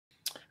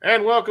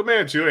And welcome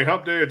into a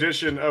Hump Day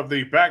edition of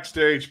the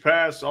Backstage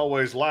Pass,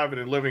 always live and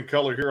in living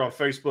color here on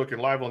Facebook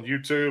and live on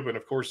YouTube. And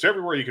of course,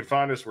 everywhere you can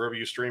find us, wherever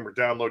you stream or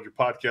download your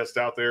podcast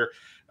out there.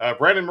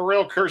 Brandon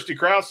Morrell, Kirsty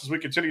Krause, as we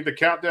continue the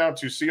countdown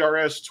to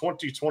CRS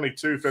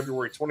 2022,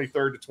 February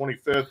 23rd to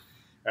 25th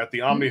at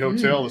the Omni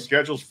Hotel. The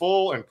schedule's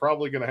full and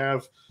probably going to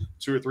have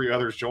two or three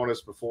others join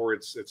us before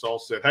it's all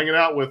set. Hanging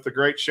out with the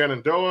great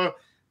Shenandoah,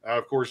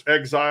 of course,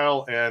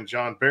 Exile and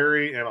John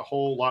Barry, and a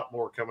whole lot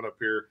more coming up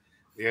here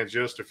in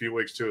just a few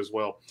weeks, too, as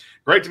well.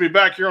 Great to be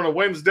back here on a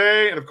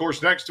Wednesday. And, of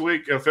course, next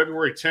week,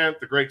 February 10th,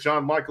 the great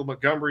John Michael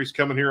Montgomery is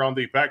coming here on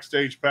the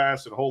Backstage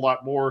Pass and a whole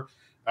lot more.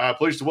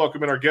 Pleased to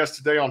welcome in our guest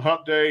today on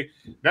Hump Day,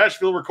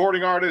 Nashville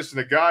recording artist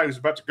and a guy who's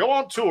about to go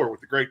on tour with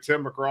the great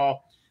Tim McGraw,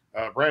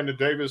 Brandon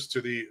Davis, to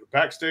the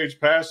Backstage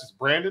Pass. It's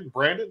Brandon.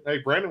 Hey,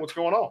 Brandon, what's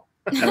going on?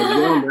 How's it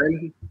going,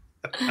 Brandon?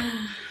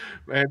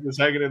 Man, just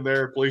hanging in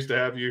there. Pleased to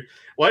have you.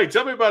 Well, hey,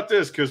 tell me about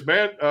this, because,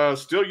 man,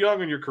 still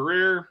young in your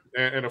career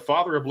and a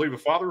father, I believe, a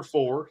father of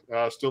four.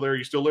 Still there.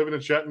 You still living in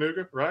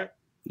Chattanooga, right?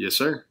 Yes,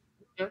 sir.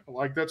 Yeah, I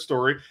like that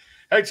story.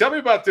 Hey, tell me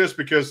about this,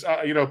 because,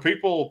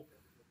 people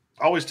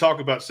always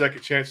talk about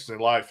second chances in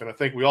life, and I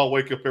think we all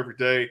wake up every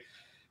day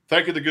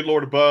thanking the good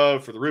Lord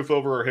above for the roof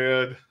over our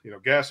head,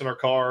 gas in our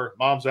car,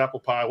 mom's apple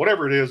pie,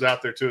 whatever it is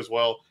out there, too, as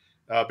well.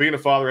 Being a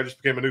father, I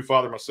just became a new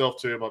father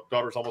myself, too. My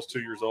daughter's almost 2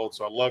 years old,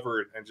 so I love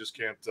her and just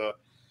can't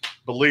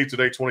believe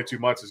today 22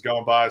 months has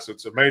gone by. So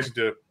it's amazing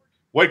to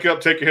wake up,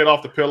 take your head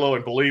off the pillow,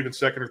 and believe in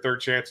second or third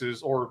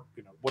chances, or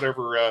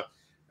whatever. I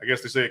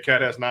guess they say a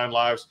cat has 9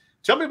 lives.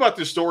 Tell me about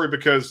this story,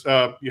 because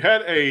you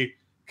had a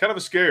kind of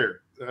a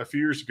scare a few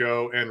years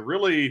ago, and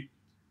really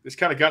this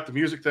kind of got the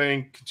music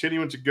thing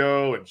continuing to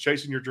go and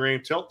chasing your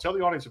dream. Tell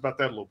the audience about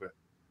that a little bit.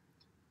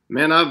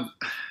 Man,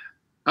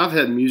 I've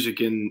had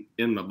music in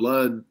my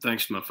blood,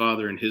 thanks to my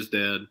father and his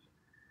dad.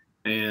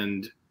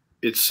 And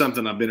it's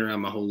something I've been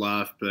around my whole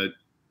life, but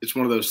it's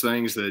one of those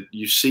things that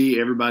you see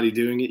everybody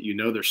doing it.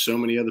 There's so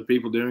many other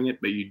people doing it,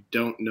 but you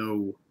don't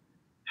know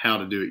how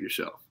to do it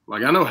yourself.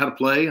 Like, I know how to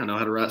play, I know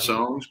how to write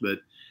songs, but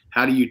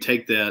how do you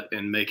take that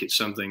and make it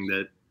something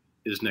that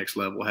is next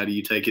level? How do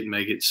you take it and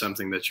make it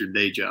something that's your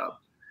day job?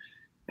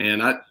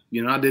 And I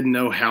didn't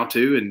know how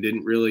to, and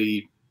didn't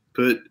really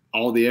put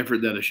all the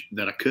effort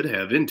that I could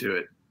have into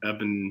it up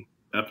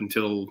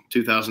until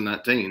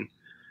 2019.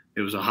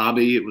 It was a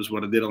hobby. It was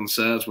what I did on the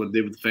side. It's what I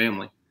did with the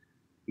family.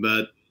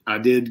 But I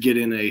did get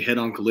in a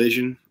head-on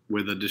collision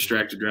with a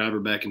distracted driver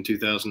back in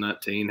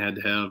 2019. Had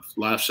to have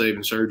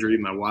life-saving surgery.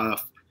 My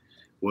wife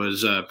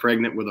was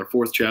pregnant with our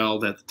 4th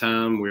child at the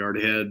time. We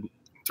already had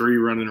 3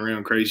 running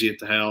around crazy at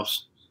the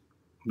house.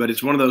 But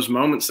it's one of those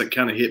moments that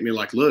kind of hit me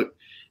like, look,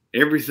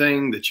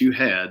 everything that you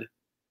had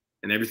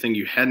and everything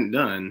you hadn't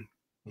done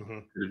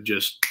had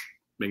just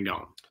been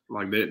gone.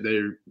 Like,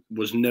 there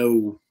was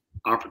no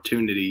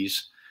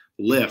opportunities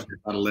left if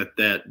I'd let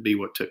that be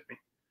what took me.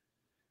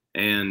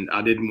 And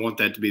I didn't want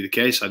that to be the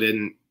case. I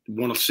didn't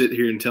want to sit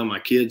here and tell my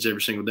kids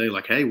every single day,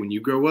 like, hey, when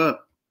you grow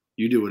up,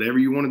 you do whatever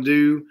you want to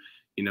do,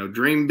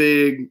 dream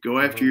big, go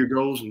after your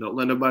goals, and don't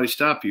let nobody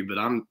stop you. But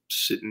I'm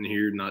sitting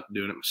here not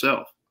doing it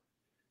myself.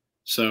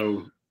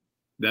 So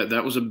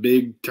that was a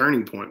big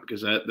turning point,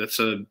 because that's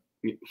a,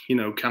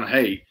 kind of,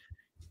 hey,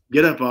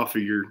 get up off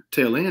of your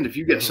tail end. If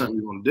you got something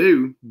you want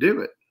to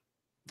do it.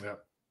 Yeah.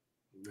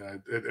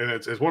 And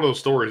it's one of those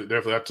stories that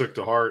definitely I took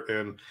to heart.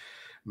 And,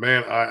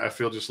 man, I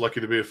feel just lucky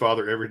to be a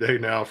father every day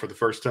now for the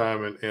first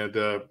time, and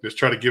just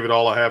try to give it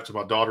all I have to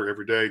my daughter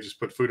every day. Just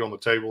put food on the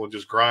table and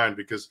just grind,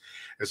 because,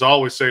 as I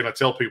always say, and I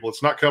tell people,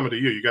 it's not coming to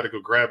you. You got to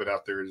go grab it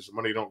out there.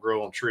 Money don't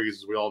grow on trees,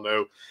 as we all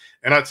know.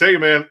 And I tell you,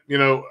 man,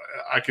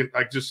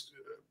 I just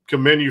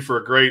commend you for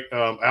a great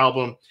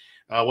album.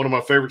 One of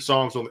my favorite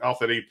songs off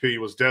that EP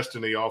was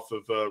Destiny, off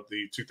of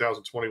the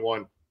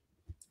 2021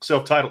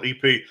 self-titled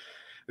EP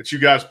that you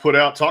guys put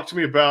out. Talk to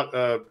me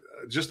about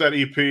just that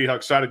EP, how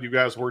excited you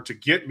guys were to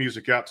get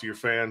music out to your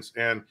fans.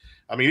 And,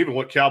 I mean, even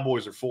what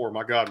Cowboys are for,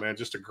 my God, man,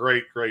 just a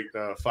great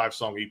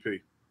 5-song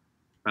EP.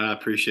 I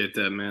appreciate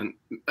that, man.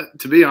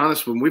 To be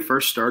honest, when we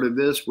first started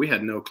this, we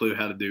had no clue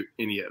how to do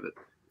any of it.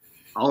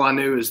 All I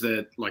knew is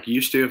that, like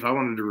used to, if I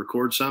wanted to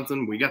record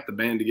something, we got the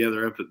band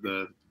together up at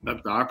the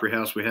Opry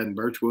House we had in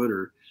Birchwood,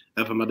 or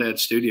up in my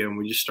dad's studio, and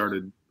we just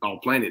started all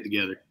playing it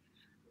together.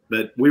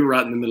 But we were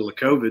right in the middle of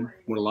COVID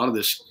when a lot of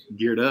this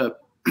geared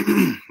up,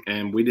 and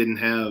I didn't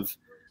have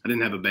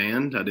a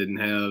band. I didn't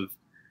have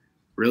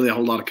really a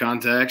whole lot of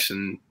contacts,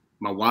 and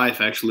my wife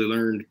actually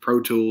learned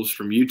Pro Tools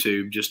from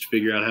YouTube just to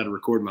figure out how to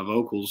record my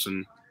vocals,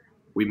 and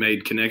we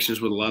made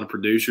connections with a lot of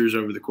producers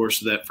over the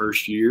course of that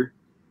first year.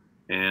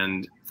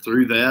 And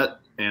through that,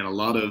 and a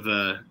lot of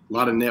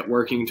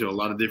networking to a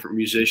lot of different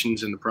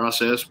musicians in the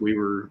process, we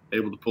were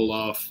able to pull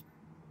off,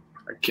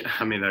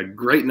 a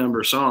great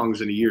number of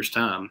songs in a year's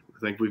time. I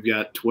think we've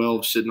got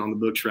 12 sitting on the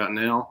books right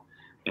now.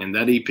 And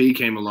that EP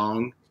came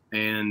along,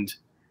 and,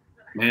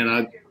 man,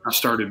 I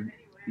started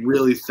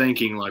really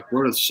thinking, like,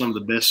 what are some of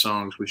the best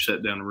songs we've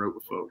sat down and wrote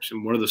with folks?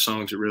 And what are the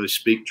songs that really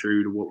speak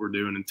true to what we're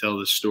doing and tell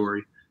this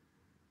story?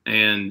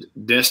 And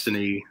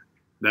Destiny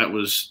that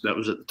was at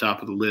the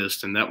top of the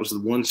list. And that was the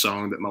one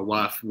song that my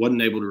wife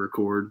wasn't able to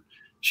record.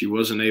 She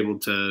wasn't able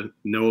to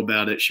know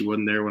about it. She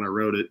wasn't there when I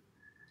wrote it.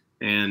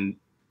 And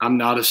I'm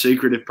not a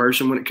secretive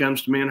person when it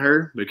comes to me and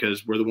her,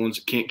 because we're the ones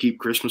that can't keep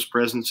Christmas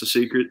presents a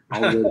secret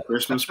all the way to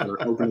Christmas. We're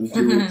opening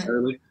 2 weeks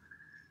early.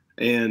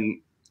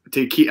 And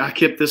I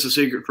kept this a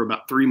secret for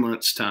about 3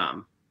 months'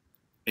 time,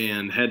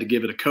 and had to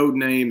give it a code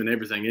name and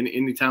everything.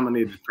 Anytime I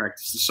needed to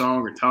practice the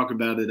song or talk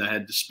about it, I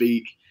had to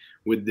speak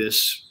with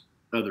this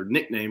other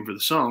nickname for the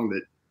song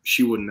that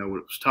she wouldn't know what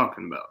it was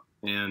talking about.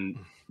 And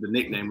the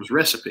nickname was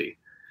Recipe.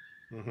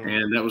 Mm-hmm.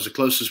 And that was the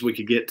closest we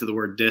could get to the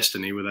word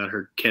destiny without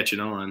her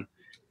catching on.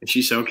 And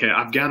she said, okay,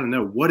 I've got to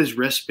know, what is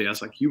Recipe? I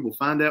was like, you will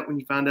find out when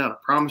you find out. I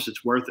promise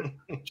it's worth it.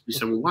 She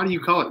said, well, why do you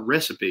call it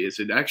Recipe? Is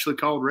it actually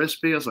called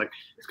Recipe? I was like,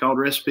 it's called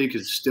Recipe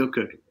because it's still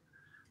cooking.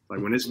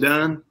 Like, when it's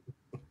done,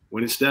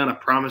 I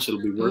promise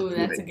it'll be worth it. Ooh,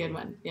 that's a good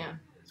one. Yeah.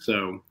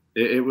 So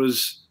it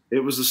was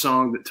a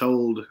song that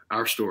told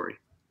our story,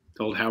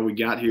 told how we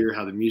got here,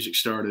 how the music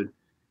started,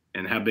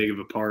 and how big of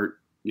a part,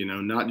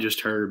 not just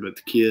her, but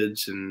the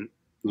kids and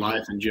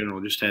life in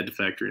general just had to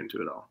factor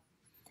into it all.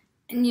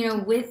 And,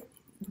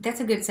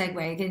 that's a good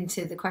segue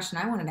into the question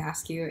I wanted to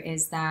ask you,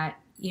 is that,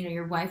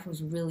 your wife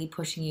was really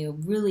pushing you,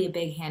 really a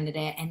big hand at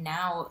it. And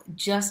now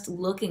just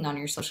looking on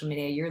your social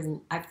media,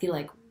 I feel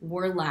like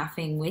we're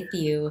laughing with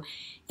you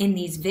in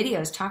these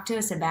videos. Talk to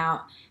us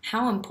about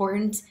how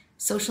important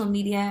social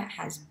media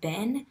has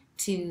been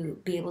to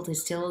be able to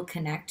still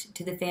connect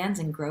to the fans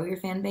and grow your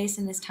fan base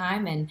in this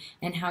time,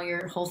 and how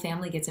your whole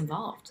family gets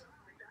involved.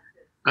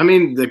 I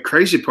mean, the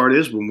crazy part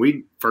is when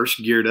we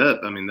first geared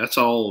up, that's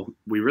all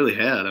we really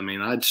had.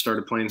 I'd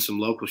started playing some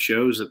local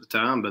shows at the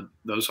time, but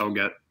those all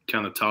got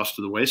kind of tossed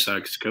to the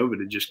wayside because COVID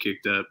had just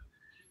kicked up.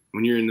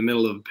 When you're in the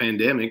middle of a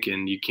pandemic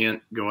and you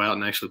can't go out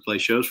and actually play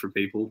shows for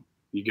people,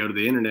 you go to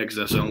the internet because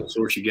that's the only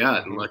source you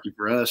got. And lucky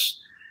for us,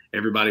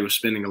 everybody was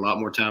spending a lot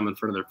more time in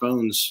front of their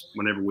phones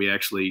whenever we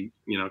actually,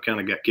 kind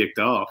of got kicked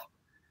off.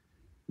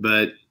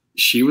 But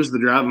she was the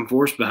driving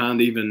force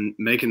behind even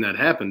making that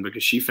happen,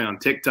 because she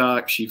found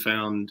TikTok. She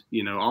found,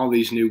 all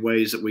these new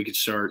ways that we could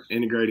start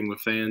integrating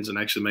with fans and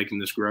actually making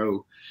this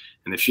grow.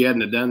 And if she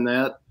hadn't have done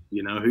that,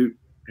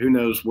 who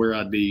knows where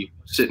I'd be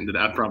sitting today.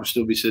 I'd probably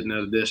still be sitting at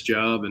a desk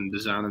job and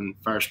designing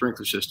fire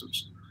sprinkler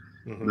systems.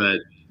 Mm-hmm. But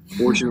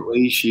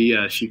fortunately,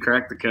 she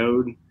cracked the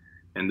code.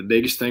 And the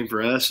biggest thing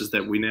for us is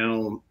that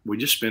we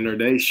just spend our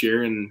days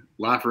sharing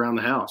life around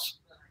the house,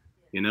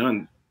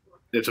 and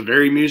it's a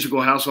very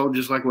musical household,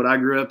 just like what I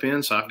grew up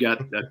in. So I've got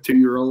a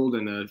 2-year-old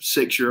and a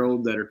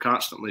 6-year-old that are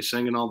constantly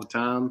singing all the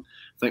time.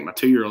 I think my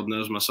 2-year-old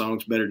knows my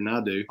songs better than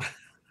I do.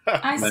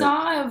 I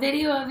saw a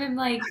video of him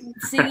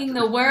singing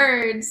the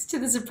words to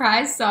the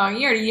surprise song.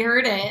 You already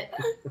heard it.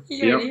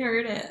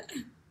 Heard it.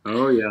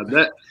 Oh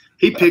yeah,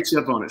 he picks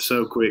up on it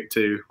so quick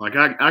too. Like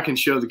I can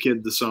show the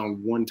kid the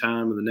song one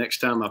time, and the next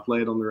time I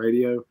play it on the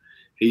radio,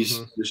 he's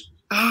just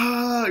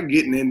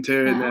getting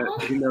into it. Oh,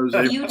 he knows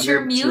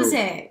future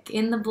music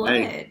in the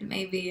blood,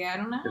 maybe. I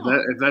don't know.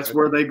 If that's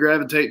where they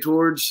gravitate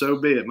towards, so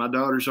be it. My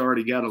daughter's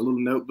already got a little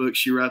notebook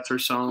she writes her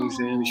songs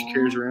in. She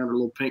carries around her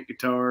little pink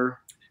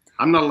guitar.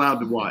 I'm not allowed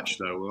to watch,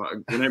 though.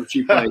 Whenever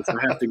she plays,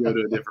 I have to go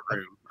to a different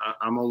room.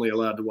 I'm only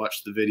allowed to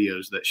watch the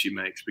videos that she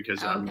makes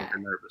because I'm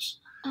nervous.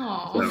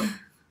 Oh. So,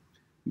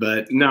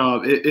 but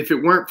no, if it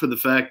weren't for the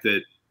fact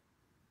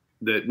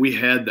that we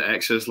had the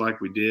access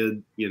like we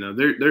did,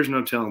 there's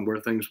no telling where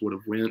things would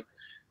have went.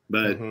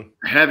 But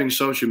having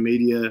social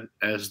media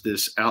as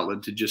this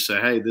outlet to just say,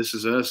 hey, this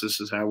is us,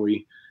 this is how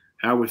we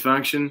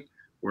function.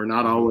 We're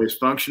not always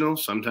functional.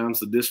 Sometimes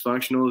the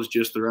dysfunctional is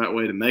just the right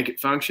way to make it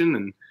function.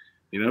 And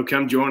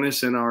come join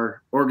us in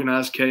our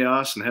organized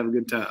chaos and have a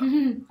good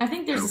time. I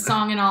think there's a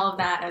song in all of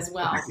that as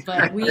well,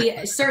 but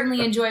we certainly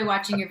enjoy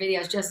watching your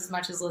videos just as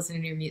much as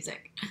listening to your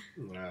music.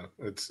 Yeah,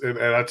 and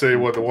I tell you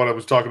what, the one I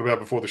was talking about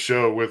before the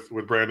show with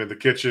Brandon in the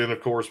kitchen,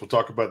 of course, we'll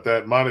talk about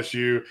that, minus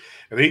you.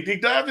 And he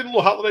dived in a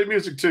little holiday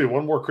music too.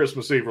 One more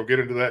Christmas Eve. We'll get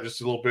into that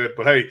just a little bit.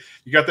 But hey,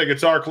 you got that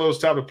guitar close.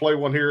 Time to play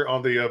one here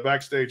on the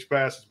Backstage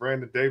Pass. It's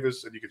Brandon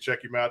Davis, and you can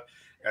check him out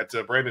at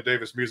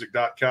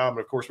BrandonDavisMusic.com. And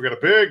of course, we got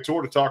a big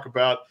tour to talk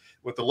about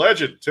with the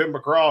legend, Tim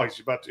McGraw.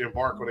 He's about to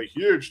embark on a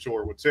huge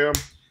tour with Tim.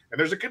 And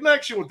there's a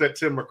connection with that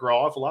Tim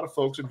McGraw. If a lot of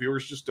folks and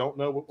viewers just don't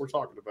know what we're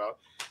talking about,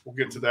 we'll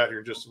get to that here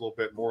in just a little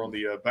bit more on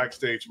the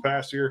Backstage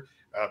Pass here,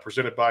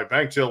 presented by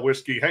Bangtail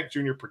Whiskey, Hank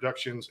Jr.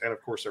 Productions, and,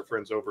 of course, our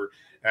friends over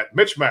at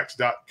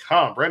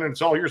MitchMax.com. Brandon,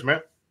 it's all yours,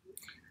 man.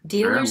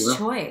 Dealer's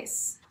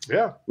choice.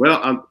 Yeah.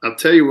 Well, I'll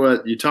tell you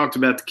what. You talked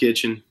about the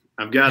kitchen.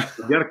 I've got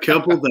a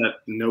couple that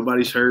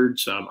nobody's heard,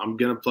 so I'm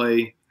going to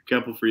play a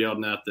couple for y'all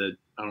tonight that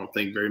I don't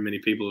think very many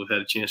people have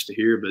had a chance to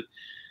hear, but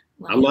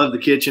I love the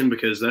kitchen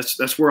because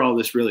that's where all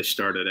this really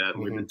started at.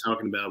 We've been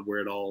talking about where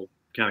it all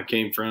kind of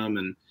came from,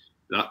 and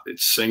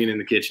it's singing in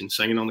the kitchen,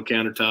 singing on the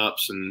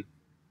countertops, and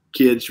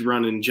kids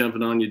running,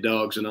 jumping on your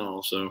dogs and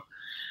all. So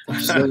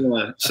sing a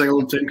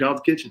little tune called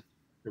The Kitchen.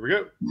 Here we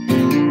go.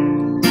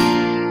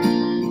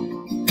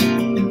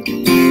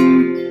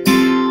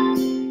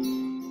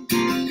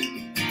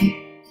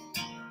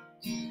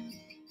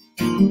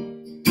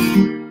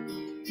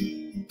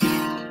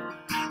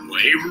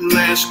 They were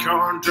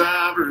NASCAR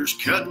drivers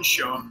cutting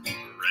sharp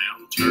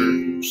around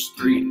turns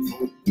 3 and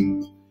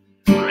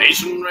 4,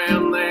 racing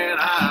around that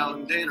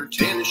island in her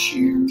tennis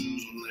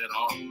shoes on that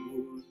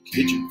hardwood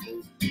kitchen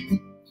floor.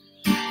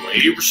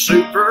 We were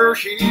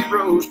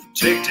superheroes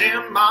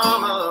protecting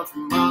mama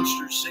from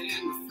monsters in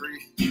the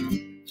fridge,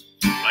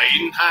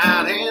 playing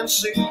hide and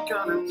seek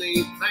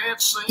underneath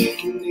that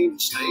sink and eating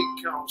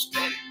steak cause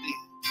daddy did.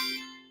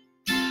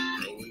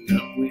 Growing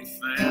up we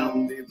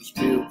found it was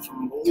built for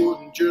more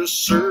than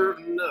just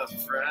serving up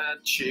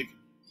fried chicken.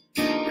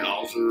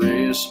 Y'all's a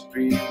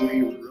recipe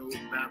we wrote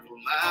about the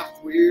life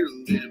we're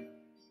living.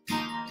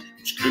 It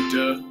was cooked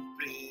up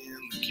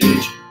in the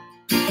kitchen.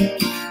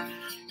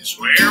 It's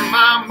where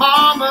my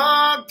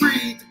mama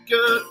breathed the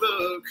good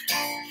book.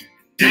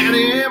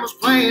 Daddy was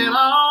playing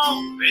all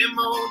them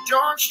old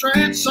George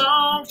Strait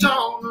songs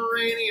on the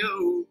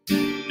radio.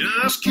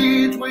 Us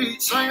kids,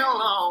 we'd sing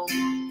along.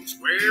 It's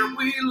where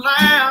we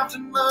laughed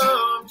and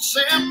loved,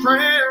 sent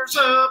prayers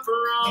up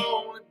for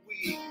all that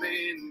we've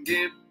been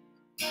given.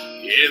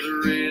 Yeah,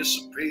 the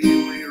recipe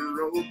we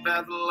wrote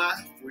about the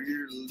life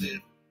we're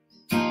living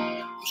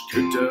was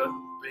cooked up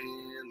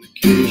in the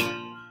kitchen.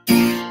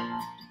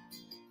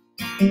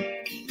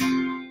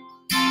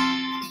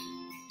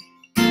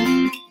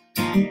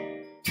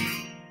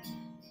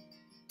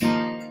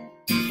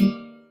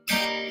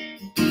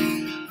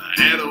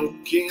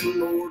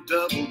 Kenmore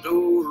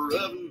double-door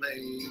oven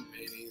made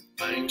many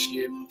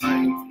Thanksgiving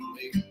things for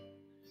me.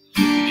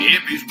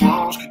 If these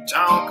walls could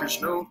talk,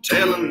 there's no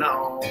telling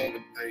all the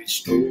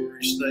page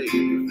stories they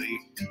reveal.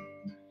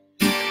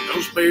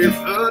 Those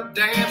barefoot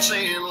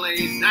dancing,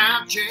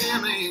 late-night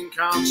jamming,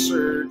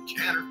 concert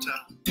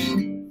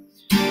countertops,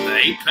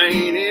 they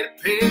painted a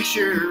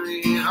picture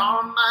in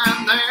our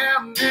mind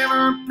that'll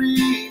never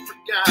be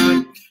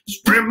forgotten. It's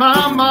where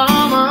my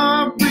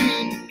mama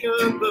read the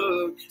good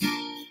book.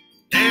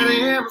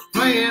 Daddy was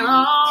playing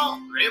all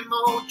them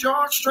old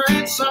George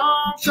Strait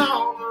songs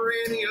on the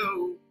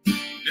radio.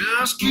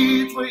 Us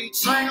kids, we'd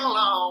sing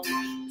along.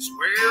 It's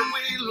where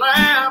we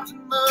laughed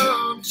and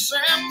loved,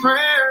 sent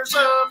prayers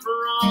up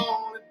for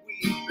all that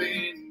we've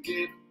been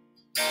given.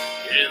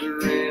 Yeah, the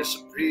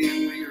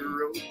recipe we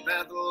wrote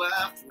about the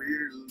life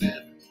we're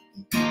living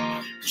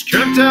was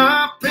cooked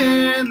up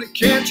in the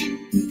kitchen.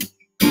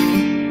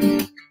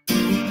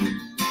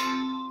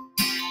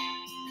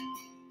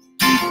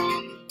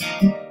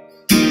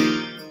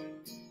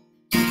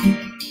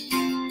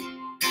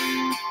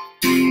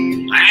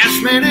 Last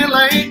minute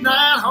late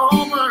night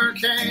homework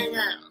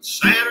hangout,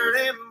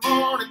 Saturday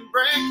morning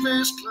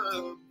breakfast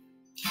club.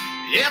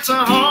 It's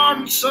a heart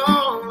and soul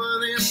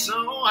of this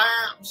old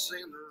house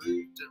and the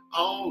root of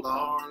all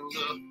our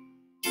love.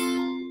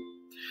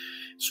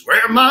 It's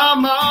where my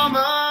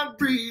mama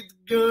breathed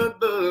the good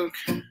book.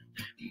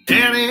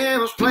 Daddy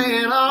was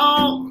playing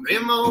all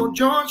them old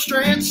George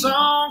Strait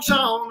songs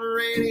on the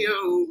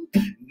radio.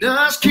 And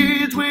us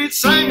kids, we'd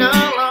sing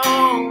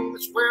along.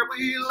 It's where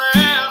we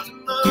laughed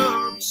and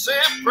loved,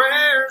 sent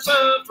prayers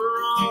up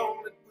for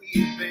all that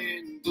we've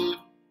been given.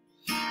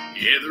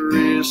 Yeah, the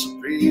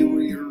recipe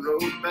we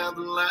wrote about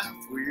the life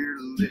we're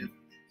living.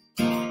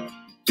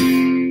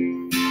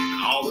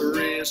 All the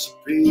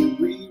recipe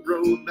we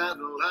wrote about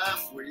the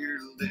life we're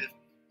living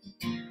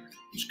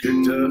was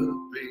cooked up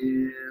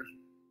in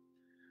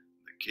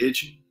the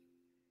kitchen.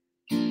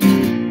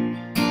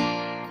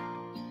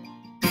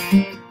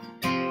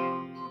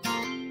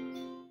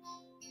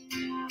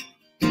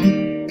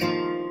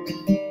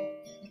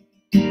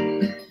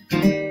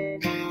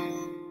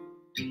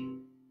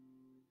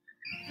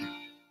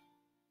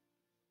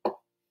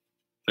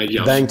 The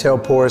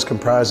Bangtail pour is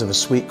comprised of a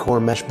sweet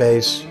corn mash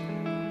base.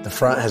 The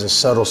front has a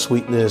subtle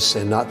sweetness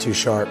and not too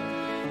sharp.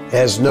 It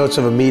has notes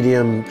of a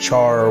medium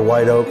char or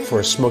white oak for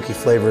a smoky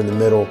flavor in the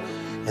middle,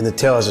 and the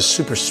tail has a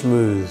super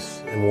smooth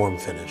and warm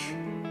finish.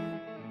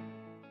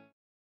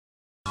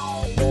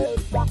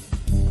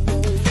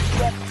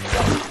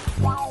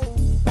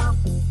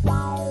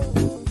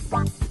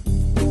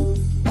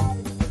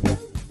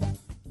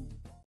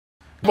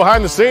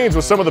 Behind the scenes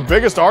with some of the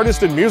biggest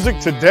artists in music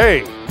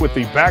today with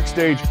the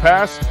Backstage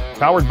Pass,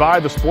 powered by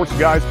the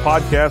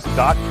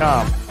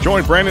SportsGuysPodcast.com.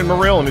 Join Brandon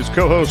Morrill and his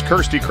co-hosts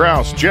Kirsty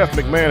Krause, Jeff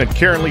McMahon, and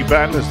Karen Lee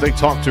Batten as they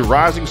talk to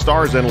rising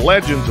stars and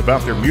legends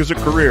about their music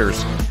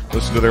careers.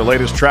 Listen to their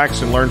latest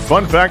tracks and learn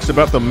fun facts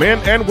about the men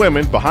and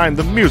women behind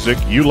the music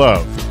you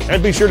love.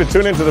 And be sure to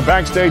tune into the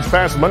Backstage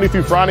Pass Monday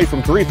through Friday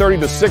from 3:30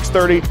 to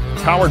 6:30,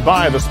 powered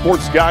by the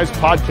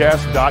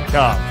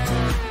SportsGuysPodcast.com.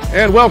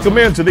 And welcome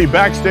into the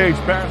Backstage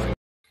Pass.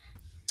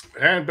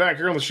 And back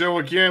here on the show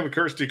again with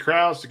Kirsty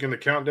Krause. Again, the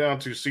countdown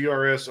to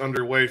CRS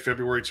underway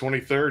February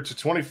 23rd to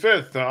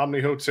 25th. The Omni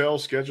Hotel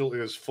schedule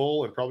is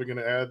full and probably going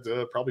to add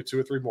probably 2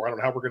 or 3 more. I don't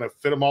know how we're going to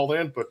fit them all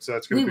in, but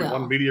it's going to be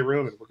one media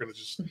room, and we're going to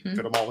just fit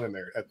them all in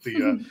there at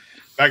the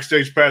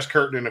Backstage Pass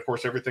curtain. And, of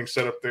course, everything's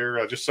set up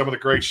there. Just some of the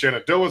great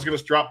Shenandoah is going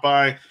to drop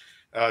by.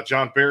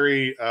 John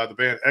Barry, the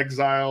band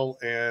Exile,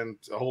 and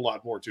a whole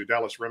lot more too.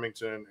 Dallas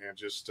Remington, and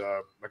just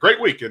a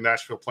great week in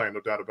Nashville playing, no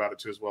doubt about it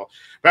too as well.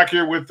 Back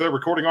here with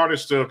recording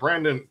artist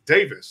Brandon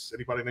Davis.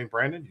 Anybody named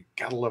Brandon? You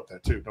gotta love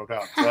that too, no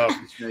doubt.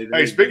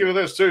 Hey, speaking of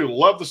this too,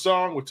 love the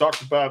song. We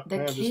talked about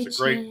just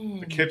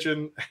the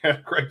kitchen,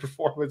 great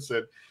performance,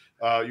 and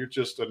you're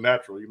just a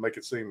natural. You make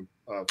it seem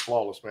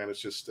flawless, man. It's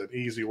just an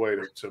easy way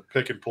to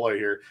pick and play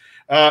here.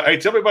 Hey,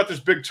 tell me about this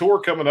big tour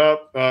coming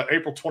up,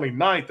 April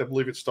 29th, I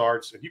believe it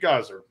starts. And you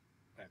guys are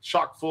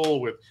chock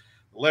full with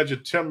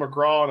legend Tim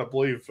McGraw, and I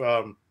believe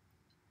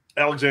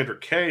Alexandra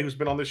Kay, who's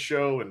been on this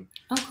show, and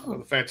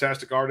the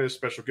fantastic artist,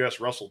 special guest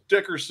Russell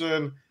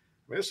Dickerson.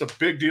 I mean, it's a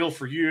big deal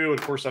for you. And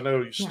of course, I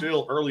know you're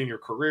still early in your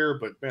career,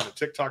 but man, the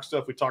TikTok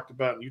stuff we talked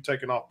about and you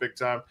taking off big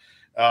time.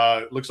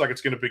 It looks like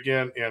it's going to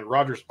begin in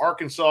Rogers,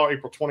 Arkansas,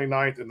 April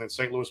 29th, and then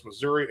St. Louis,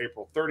 Missouri,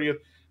 April 30th.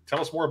 Tell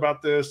us more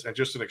about this and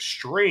just an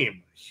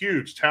extreme,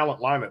 huge talent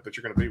lineup that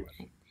you're going to be with.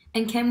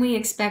 And can we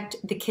expect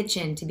the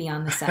kitchen to be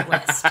on the set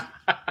list?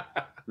 I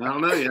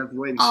don't know. You have to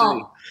wait and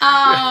see.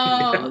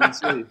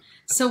 Oh.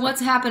 So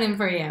what's happening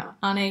for you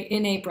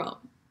in April?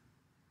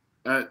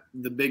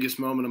 The biggest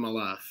moment of my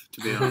life,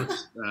 to be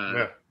honest.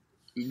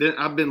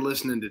 I've been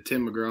listening to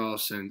Tim McGraw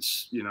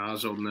since I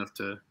was old enough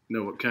to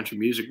know what country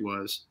music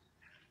was,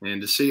 and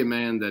to see a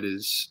man that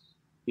is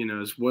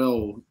as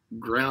well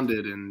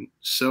grounded and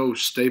so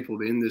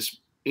stapled in this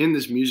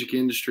music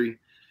industry,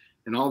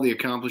 and all the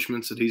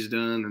accomplishments that he's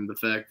done, and the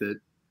fact that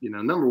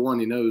number one,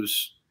 he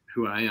knows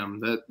who I am.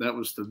 That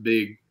was the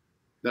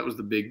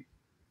big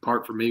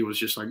part for me, was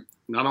just like,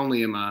 not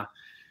only am I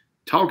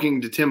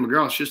talking to Tim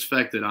McGraw, it's just the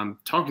fact that I'm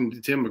talking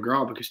to Tim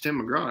McGraw because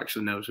Tim McGraw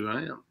actually knows who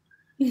I am.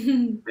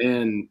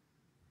 And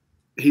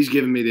he's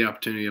given me the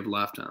opportunity of a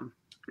lifetime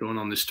going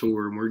on this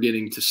tour, and we're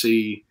getting to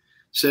see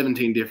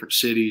 17 different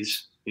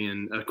cities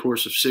in a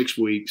course of 6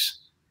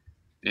 weeks,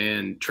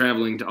 and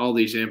traveling to all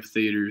these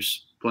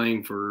amphitheaters,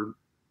 playing for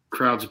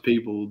crowds of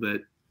people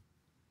that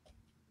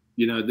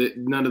that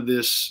none of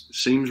this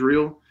seems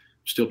real. I'm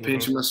still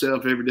pinching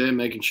myself every day,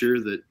 making sure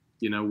that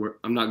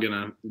I'm not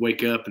gonna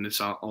wake up and it's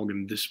all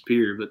gonna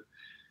disappear, but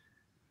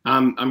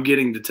I'm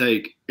getting to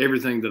take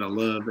everything that I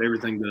love,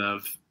 everything that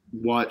I've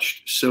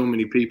watched so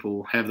many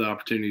people have the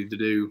opportunity to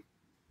do,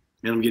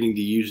 and I'm getting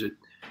to use it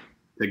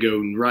to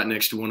go right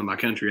next to one of my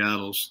country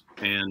idols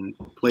and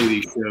play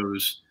these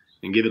shows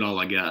and give it all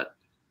I got.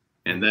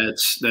 And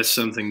that's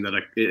something that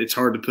it's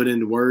hard to put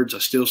into words. I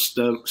still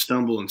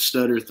stumble and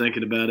stutter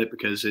thinking about it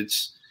because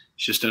it's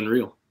just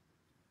unreal.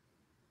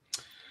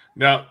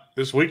 Now,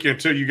 this weekend,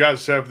 too, you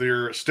guys have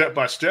their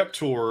step-by-step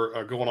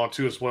tour going on,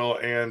 too, as well.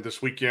 And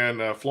this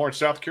weekend, Florence,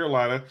 South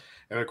Carolina.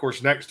 And, of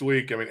course, next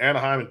week,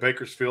 Anaheim and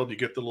Bakersfield, you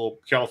get the little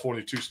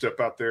California two-step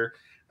out there.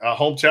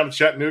 Hometown of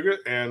Chattanooga,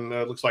 and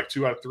looks like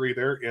 2 out of 3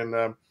 there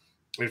in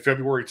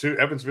February, too.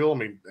 Evansville,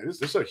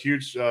 this is a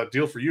huge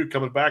deal for you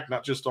coming back,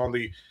 not just on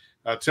the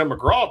Tim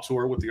McGraw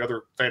tour with the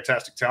other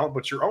fantastic talent,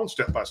 but your own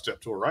step-by-step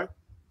tour, right?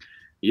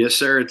 Yes,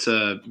 sir. It's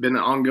been an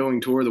ongoing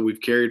tour that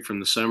we've carried from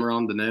the summer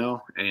on to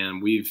now,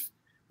 and we've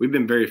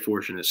been very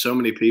fortunate. So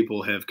many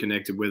people have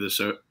connected with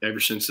us ever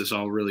since this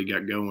all really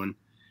got going,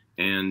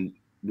 and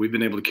we've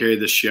been able to carry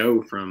this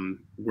show from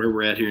where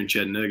we're at here in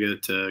Chattanooga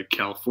to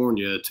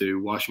California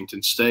to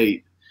Washington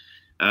State.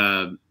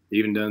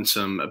 Even done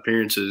some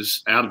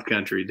appearances out of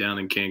country down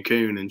in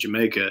Cancun and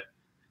Jamaica,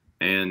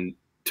 and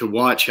to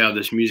watch how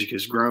this music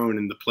has grown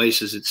and the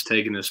places it's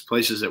taken us,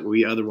 places that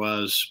we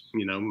otherwise,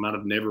 might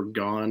have never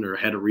gone or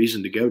had a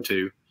reason to go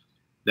to.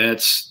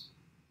 It's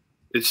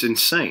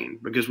insane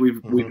because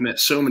we've met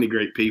so many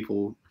great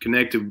people,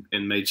 connected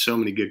and made so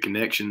many good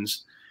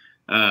connections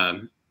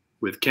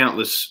with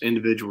countless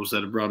individuals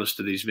that have brought us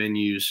to these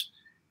venues,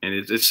 and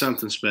it's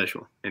something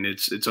special, and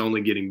it's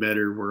only getting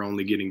better. We're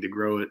only getting to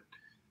grow it,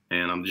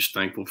 and I'm just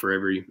thankful for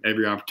every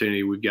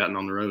opportunity we've gotten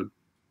on the road.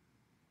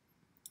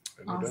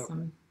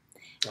 Awesome.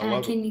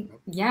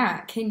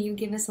 Can you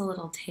give us a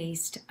little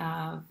taste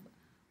of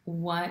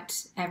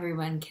what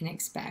everyone can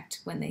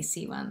expect when they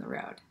see you on the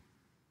road?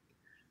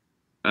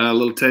 A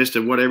little taste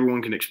of what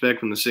everyone can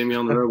expect when they see me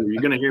on the road.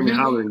 You're going to hear me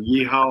hollering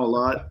 "yeehaw" a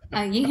lot.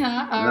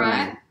 Yeehaw, all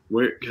right.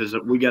 Because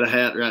we got a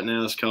hat right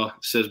now. It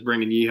says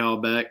 "Bringing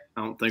Yeehaw Back."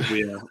 I don't think we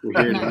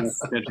hear enough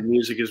country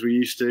music as we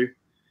used to,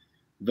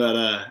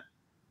 but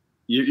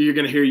you're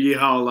going to hear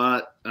 "yeehaw" a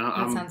lot.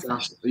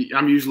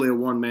 I'm usually a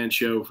one-man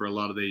show for a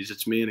lot of these.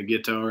 It's me and a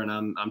guitar, and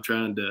I'm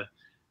trying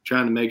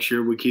to make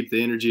sure we keep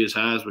the energy as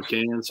high as we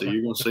can. So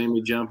you're going to see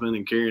me jumping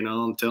and carrying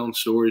on, telling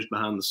stories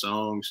behind the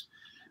songs,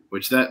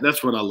 which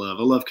that's what I love.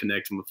 I love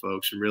connecting with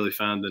folks and really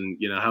finding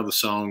how the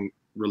song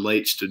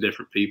relates to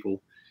different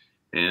people,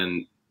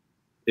 and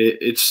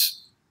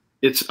it's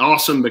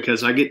awesome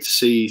because I get to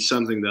see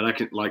something that I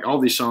can, like, all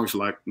these songs are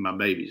like my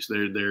babies.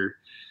 They're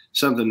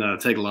something that I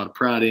take a lot of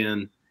pride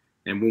in.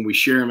 And when we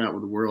share them out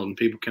with the world and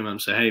people come up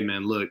and say, "Hey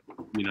man, look,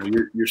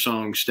 your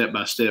song Step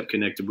by Step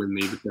connected with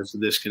me because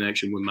of this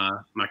connection with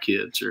my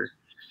kids," or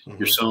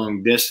your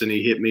song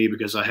Destiny hit me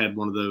because I had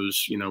one of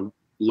those,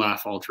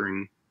 life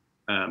altering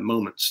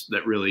moments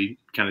that really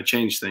kind of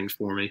changed things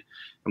for me.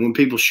 And when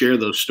people share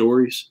those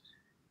stories,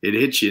 it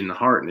hits you in the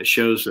heart, and it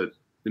shows that,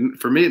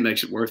 for me, it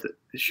makes it worth it.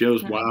 It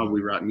shows why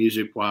we write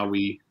music, why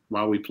we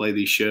play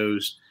these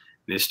shows,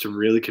 and it's to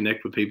really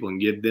connect with people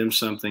and give them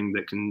something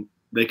that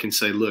they can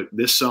say, look,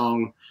 this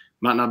song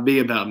might not be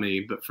about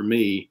me, but for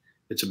me,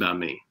 it's about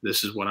me.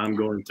 This is what I'm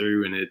going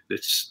through, and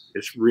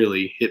it's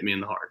really hit me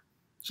in the heart.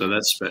 So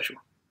that's special.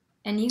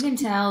 And you can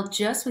tell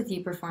just with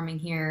you performing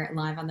here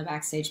live on the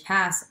Backstage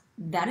Pass,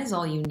 that is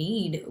all you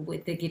need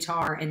with the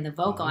guitar and the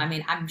vocal. I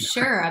mean, I'm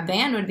sure a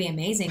band would be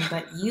amazing,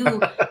 but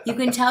you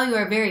can tell you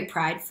are very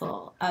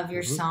prideful of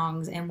your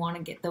songs and want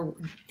to get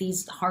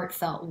these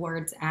heartfelt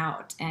words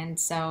out. And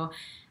so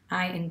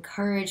I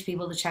encourage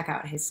people to check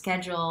out his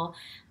schedule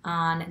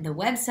on the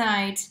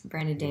website,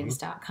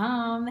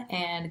 brandondavis.com,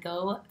 and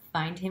go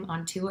find him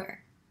on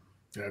tour.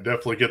 Yeah,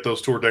 definitely get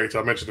those tour dates.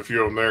 I mentioned a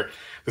few of them there.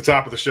 The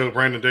top of the show,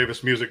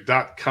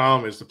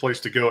 brandondavismusic.com is the place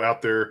to go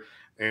out there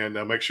and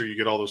make sure you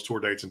get all those tour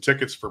dates and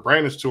tickets for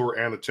Brandon's tour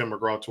and the Tim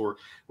McGraw tour,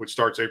 which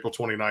starts April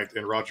 29th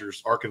in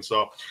Rogers,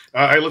 Arkansas.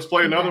 Hey, let's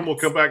play another one. We'll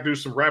come back, do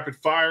some rapid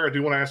fire. I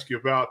do want to ask you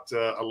about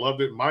I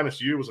Loved It,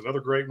 Minus You was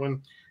another great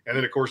one. And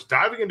then, of course,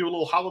 diving into a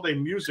little holiday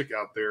music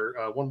out there.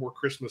 One More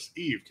Christmas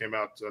Eve came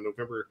out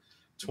November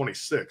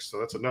 26th. So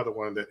that's another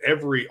one that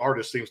every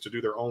artist seems to do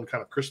their own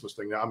kind of Christmas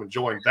thing. Now, I'm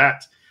enjoying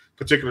that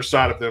particular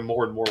side of them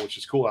more and more, which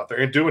is cool out there,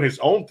 and doing his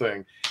own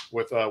thing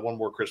with One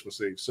More Christmas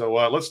Eve. So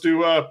let's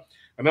do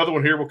another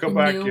one here. We'll come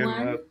back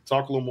and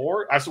talk a little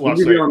more. That's what I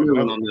say.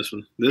 On this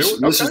one.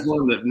 This is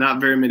one that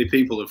not very many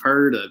people have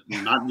heard.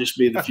 Not just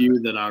be the few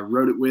that I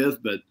wrote it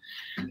with, but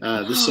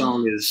this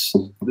song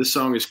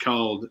is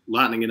called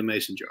 "Lightning in a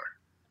Mason Jar."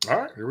 All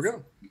right, here we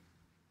go.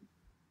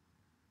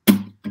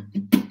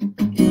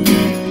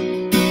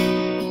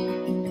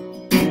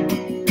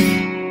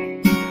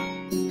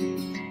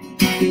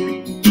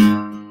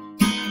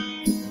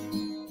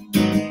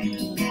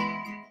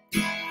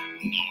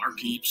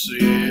 Keep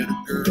said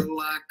a girl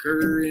like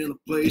her in a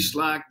place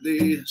like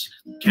this,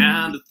 the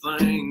kind of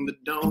thing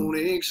that don't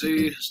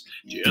exist.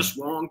 Just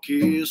one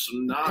kiss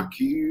will knock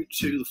you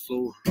to the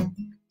floor.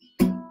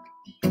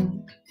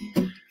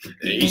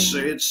 He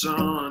said,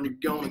 son, you're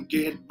gonna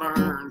get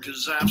burned,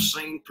 'cause I've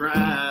seen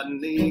pride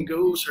and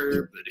egos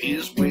hurt, but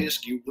his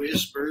whiskey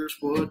whispers,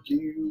 what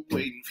you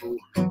waiting for?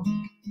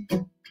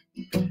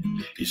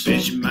 He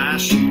says you might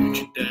shoot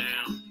you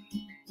down,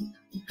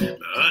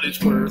 but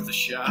it's worth a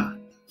shot.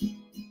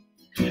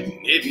 And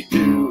if you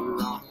do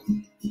wrong,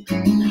 you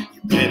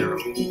better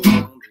hold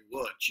on to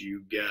what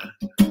you got.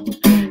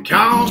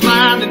 'Cause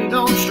lightning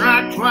don't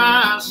strike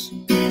twice,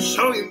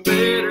 so you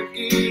better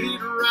get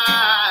it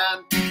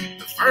right.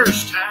 The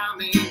first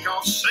time in,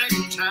 'cause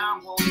second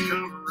time won't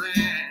come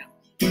around.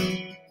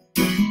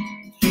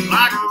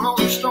 Like a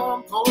rolling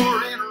storm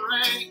pouring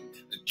rain,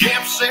 the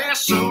gift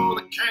says so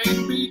that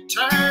can't be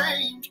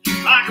tamed.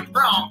 Like a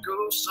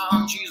bronco,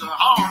 son, she's a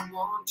hard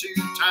one to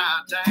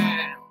tie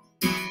down.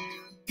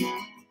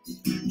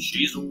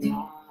 She's a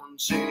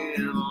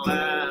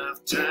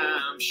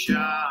once-in-a-lifetime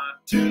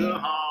shot to the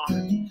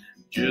heart,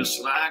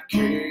 just like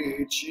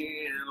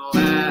catching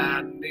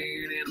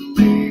lightning in a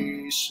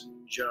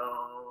mason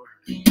jar.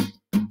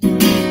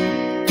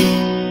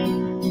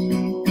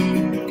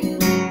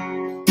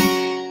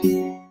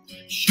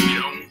 She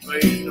don't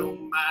pay no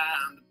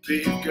mind to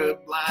pick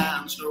up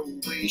lines, no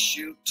way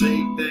she'll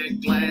take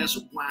that glass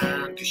of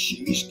wine, 'cause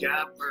she's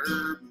got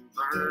bourbon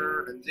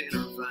burning in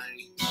her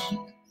veins.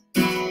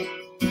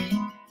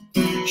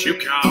 She'll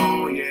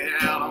call you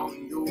out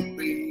on your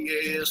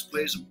BS,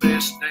 plays the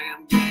best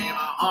damn game,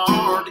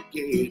 hard to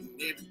get. And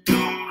if you're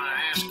gonna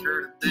ask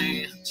her to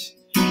dance,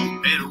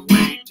 you better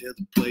wait till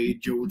they play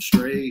George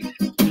Strait.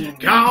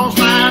 'Cause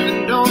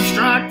lightning don't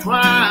strike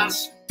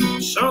twice,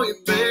 so you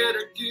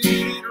better get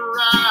it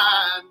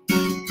right.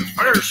 The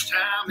first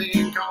time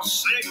in,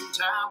 'cause second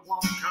time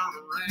won't come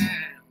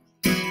around.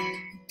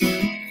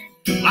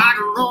 Like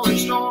a rolling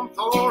storm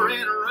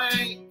pouring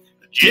rain,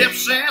 Jeff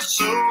says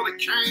so they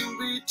can't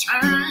be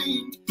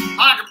tamed.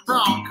 Like a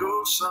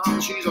bronco, son,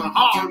 she's a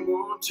hard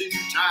one to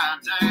tie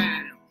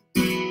down.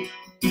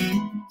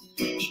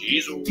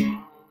 She's a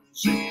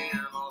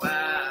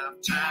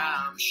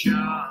once-in-a-lifetime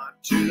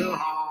shot to the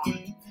heart,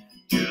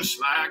 just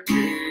like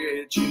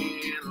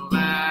catching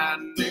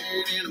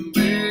lightning in a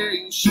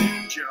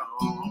mason jar.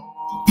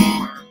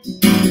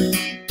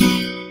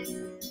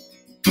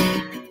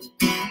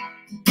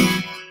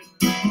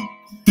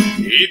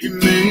 If you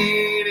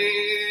made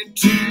it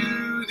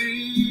to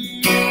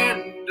the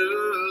end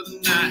of the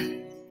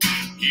night,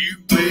 you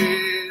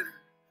better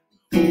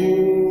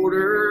hold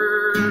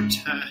her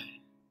tight.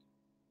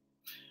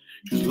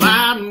 'Cause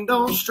lightning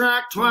don't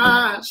strike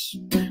twice,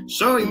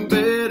 so you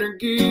better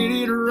get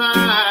it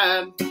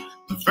right.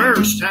 The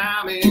first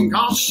time in,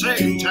 'cause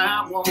second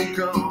time won't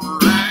come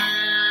around.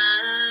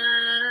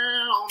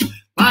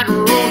 Like a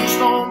rolling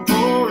storm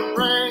pouring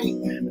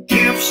rain, the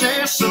gift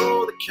says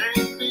so that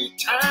can't be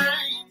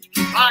tamed.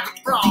 Like a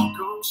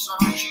bronco,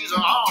 son, she's a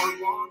hard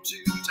one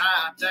to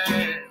tie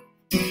down.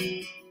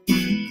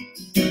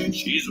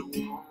 She's a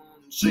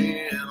once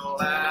in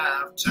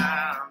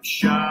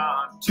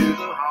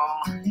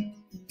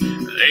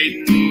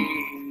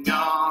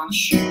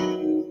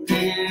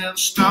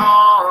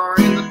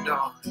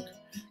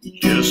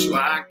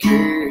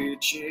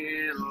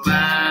fishing,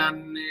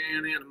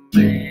 lightning in a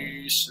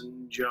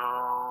mason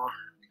jar.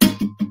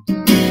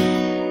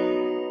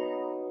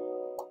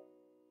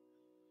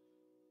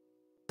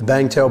 The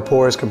Bangtail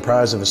pour is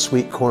comprised of a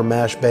sweet corn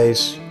mash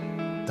base.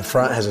 The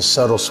front has a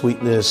subtle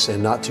sweetness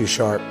and not too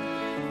sharp.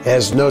 It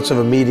has notes of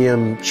a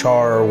medium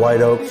char or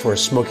white oak for a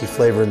smoky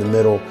flavor in the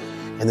middle,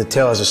 and the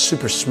tail has a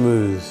super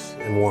smooth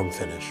and warm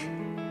finish.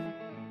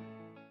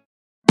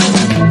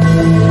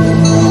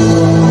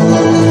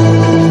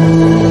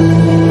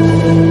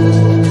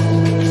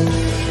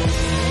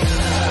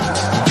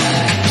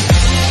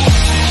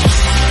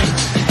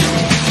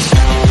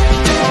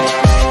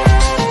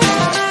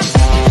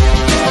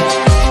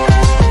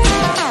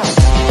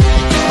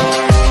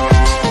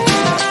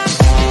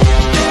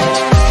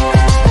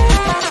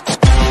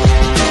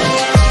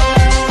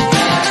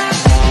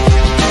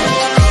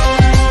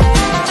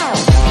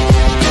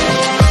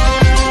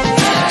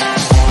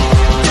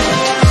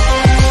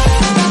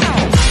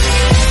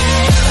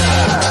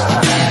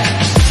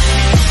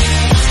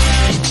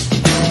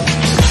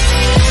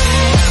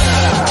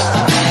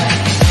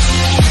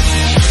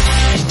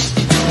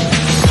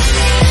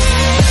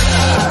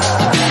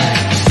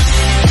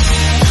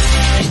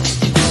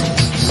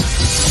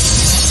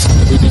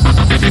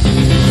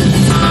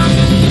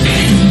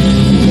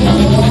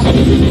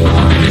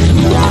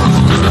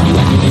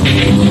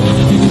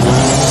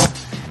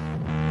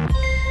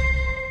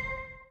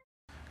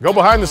 Go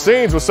behind the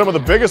scenes with some of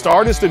the biggest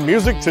artists in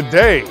music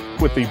today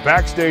with the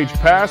Backstage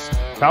Pass,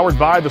 powered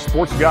by the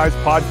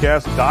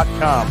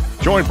SportsGuysPodcast.com.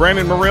 Join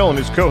Brandon Morrill and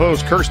his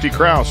co-hosts Kirsty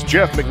Krause,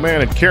 Jeff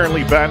McMahon, and Karen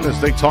Lee Batten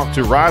as they talk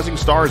to rising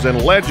stars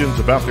and legends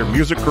about their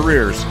music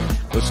careers.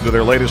 Listen to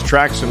their latest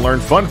tracks and learn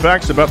fun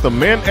facts about the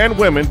men and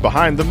women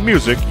behind the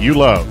music you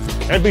love.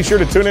 And be sure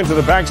to tune into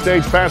the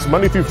Backstage Pass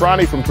Monday through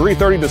Friday from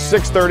 3:30 to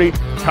 6:30,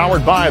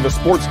 powered by the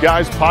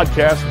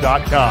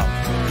SportsGuysPodcast.com.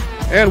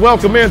 And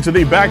welcome into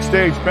the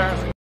Backstage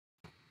Pass.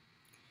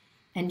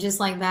 And just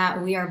like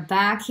that, we are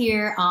back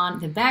here on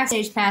the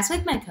Backstage Pass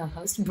with my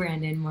co-host,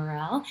 Brandon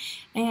Morrill.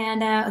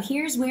 And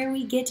here's where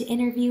we get to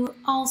interview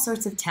all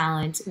sorts of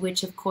talent,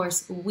 which, of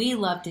course, we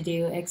love to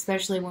do,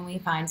 especially when we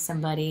find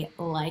somebody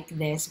like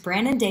this.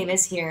 Brandon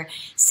Davis here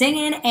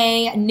singing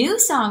a new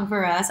song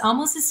for us,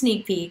 almost a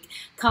sneak peek,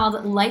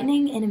 called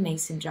Lightning in a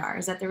Mason Jar.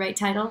 Is that the right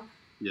title?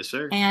 Yes,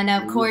 sir. And,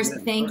 of course,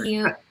 thank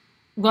you.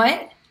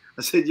 What?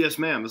 I said, yes,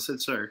 ma'am. I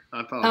said, sir.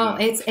 I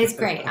apologize. Oh, it's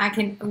great. I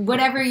can,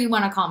 whatever you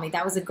want to call me.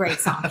 That was a great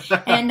song.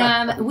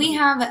 And we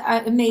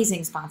have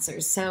amazing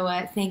sponsors. So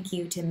thank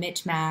you to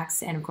Mitch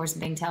Max and, of course,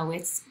 Bangtail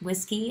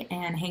Whiskey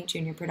and Hank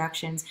Jr.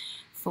 Productions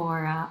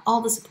for all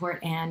the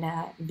support and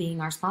being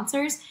our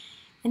sponsors.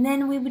 And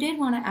then we did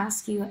want to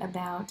ask you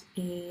about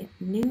a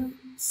new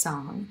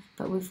song.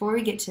 But before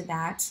we get to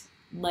that,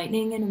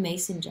 Lightning in a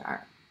Mason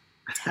Jar.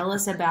 Tell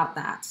us about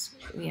that.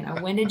 You know,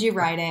 when did you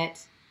write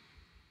it?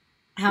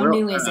 How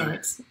new is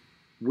it?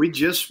 We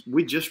just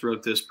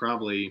wrote this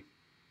probably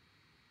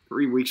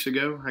 3 weeks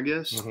ago, I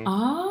guess. Mm-hmm.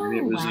 Oh, and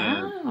it was,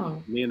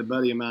 wow. Me and a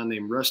buddy of mine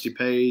named Rusty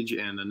Page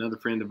and another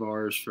friend of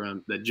ours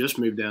that just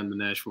moved down to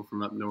Nashville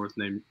from up north.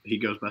 He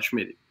goes by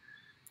Schmitty.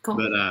 Cool.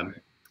 But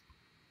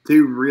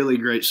two really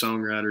great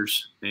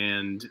songwriters,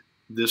 and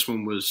this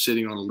one was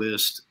sitting on a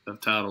list of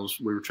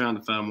titles. We were trying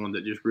to find one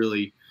that just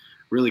really,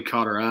 really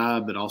caught our eye,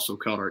 but also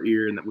caught our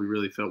ear, and that we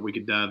really felt we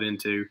could dive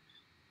into.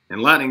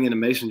 And Lightning in a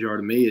Mason Jar,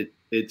 to me,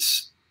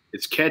 it's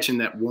catching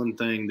that one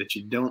thing that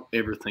you don't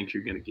ever think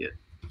you're going to get.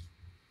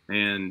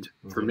 And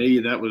for me,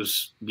 that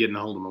was getting a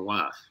hold of my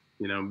wife.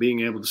 You know, being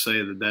able to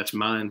say that that's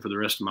mine for the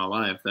rest of my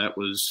life, that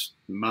was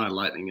my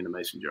lightning in a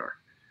mason jar.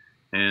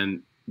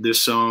 And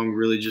this song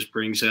really just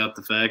brings out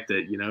the fact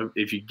that, you know,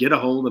 if you get a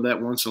hold of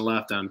that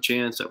once-in-a-lifetime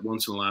chance, that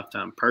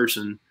once-in-a-lifetime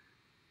person,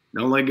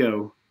 don't let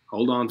go.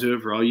 Hold on to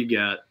it for all you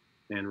got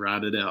and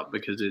ride it out,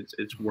 because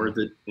it's worth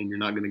it, and you're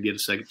not going to get a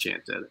second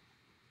chance at it.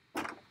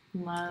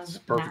 Love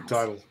perfect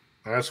title.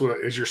 And that's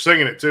what, as you're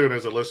singing it too, and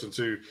as I listen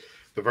to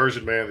the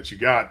version, man, that you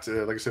got,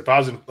 like I said, if I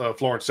was in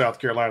Florence, South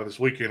Carolina this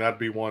weekend, I'd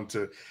be one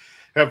to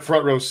have a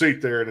front row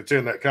seat there and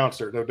attend that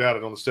concert. No doubt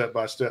it, on the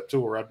step-by-step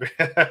tour. I'd be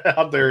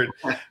out there, and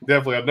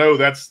definitely I know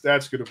that's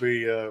going to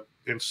be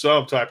in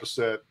some type of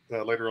set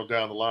later on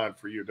down the line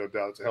for you. No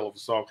doubt it's a hell of a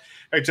song.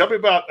 Hey, tell me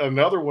about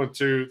another one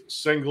too,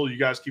 single you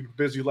guys keep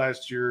busy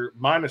last year,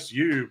 Minus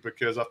You,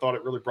 because I thought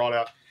it really brought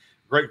out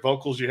great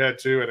vocals you had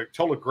too, and it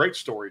told a great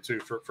story too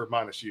for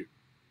Minus You.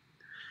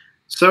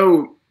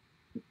 So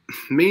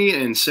me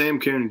and Sam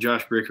Coon and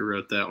Josh Bricker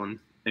wrote that one,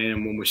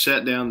 and when we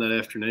sat down that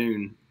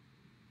afternoon,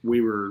 we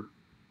were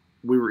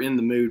in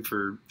the mood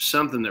for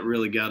something that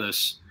really got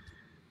us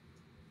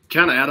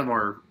kind of out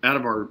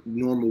of our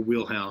normal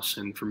wheelhouse.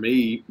 And for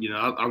me, you know,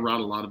 I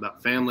write a lot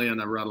about family, and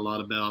I write a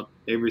lot about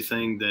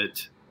everything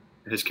that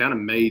has kind of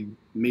made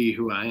me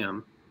who I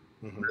am.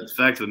 Mm-hmm. The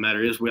fact of the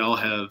matter is, we all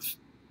have,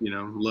 you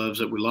know, loves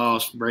that we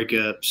lost,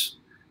 breakups,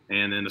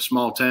 and in a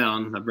small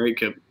town, a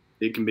breakup,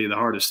 it can be the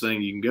hardest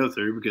thing you can go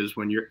through, because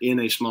when you're in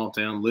a small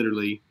town,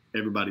 literally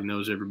everybody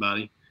knows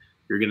everybody.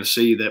 You're going to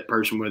see that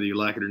person whether you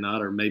like it or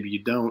not, or maybe you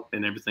don't,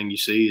 and everything you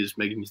see is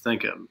making you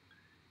think of them.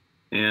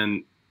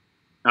 And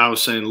I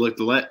was saying, look,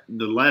 the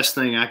last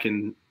thing I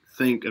can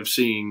think of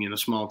seeing in a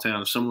small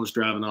town, if someone's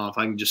driving off,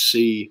 I can just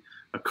see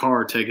a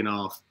car taking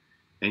off,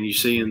 and you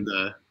see in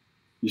the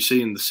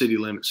city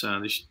limit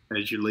sign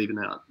as you're leaving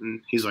out.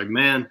 And he's like,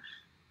 man,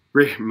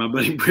 my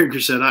buddy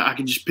Brigger said, I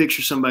can just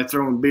picture somebody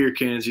throwing beer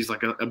cans. He's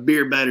like, a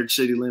beer battered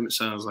city limit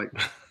sign. I was like,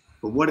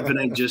 but what if it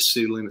ain't just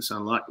city limit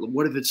sign? Like,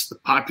 what if it's the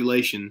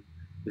population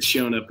that's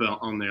showing up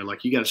on there?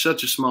 Like, you got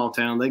such a small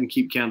town, they can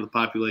keep count of the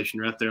population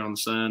right there on the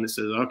sign. It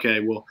says, okay,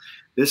 well,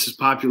 this is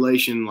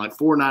population like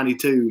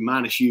 492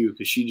 minus you,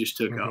 because she just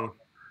took off.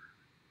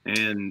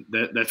 And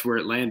that's where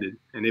it landed.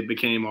 And it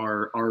became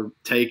our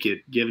take at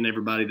giving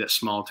everybody that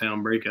small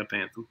town breakup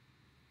anthem.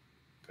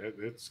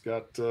 It's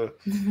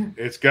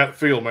got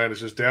feel, man. It's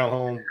just down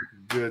home,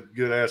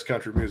 good ass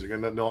country music,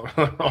 and nothing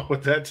wrong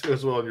with that too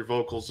as well. In your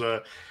vocals,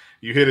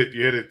 you hit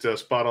it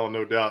spot on,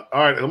 no doubt.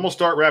 All right, I'm gonna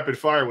start rapid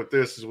fire with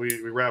this as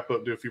we wrap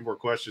up. Do a few more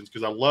questions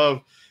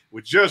because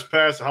we just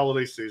passed the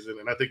holiday season,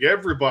 and I think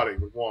everybody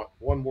would want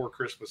one more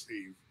Christmas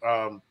Eve.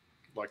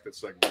 Like that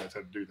segment, I had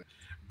to do that.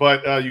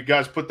 But you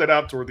guys put that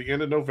out toward the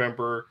end of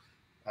November,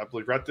 I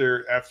believe, right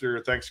there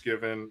after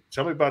Thanksgiving.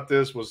 Tell me about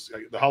this. Was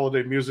the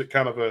holiday music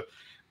kind of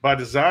by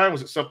design?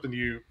 Was it something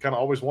you kind of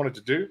always wanted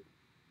to do?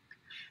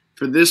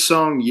 For this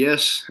song,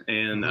 yes.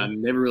 And I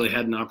never really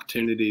had an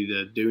opportunity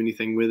to do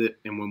anything with it.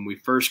 And when we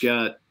first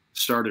got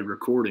started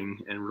recording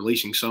and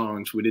releasing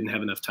songs, we didn't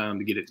have enough time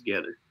to get it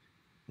together.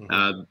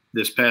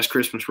 This past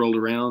Christmas rolled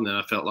around, and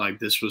I felt like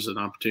this was an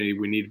opportunity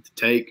we needed to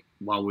take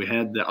while we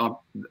had the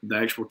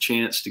actual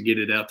chance to get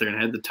it out there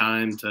and had the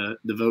time to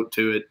devote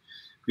to it,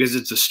 because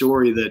it's a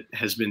story that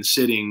has been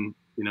sitting,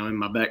 in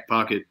my back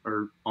pocket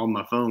or on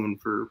my phone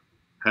for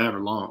however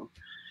long.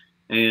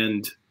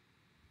 And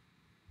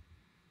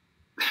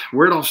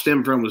where it all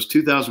stemmed from was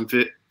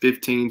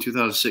 2015,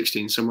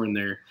 2016, somewhere in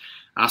there.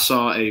 I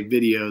saw a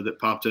video that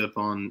popped up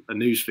on a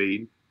news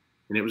feed,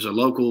 and it was a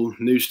local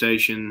news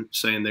station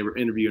saying they were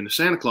interviewing a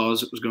Santa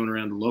Claus that was going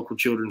around to local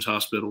children's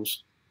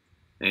hospitals.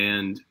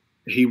 And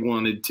he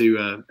wanted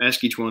to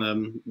ask each one of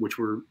them,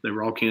 they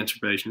were all cancer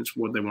patients,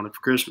 what they wanted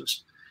for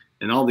Christmas.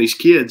 And all these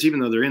kids, even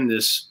though they're in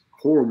this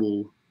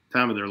horrible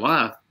time of their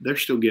life, they're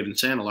still giving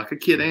Santa like a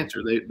kid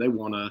answer. They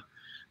want a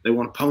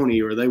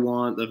pony, or they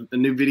want a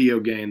new video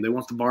game. They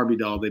want the Barbie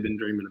doll they've been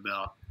dreaming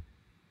about.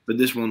 But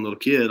this one little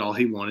kid, all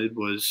he wanted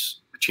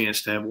was a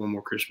chance to have one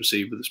more Christmas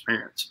Eve with his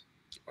parents.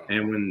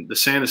 And when the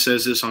Santa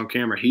says this on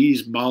camera,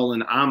 he's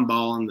bawling, I'm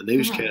bawling, the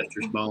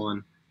newscaster's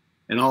bawling.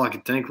 And all I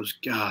could think was,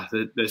 God,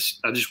 I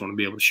just want to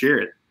be able to share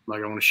it.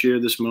 Like, I want to share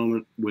this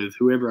moment with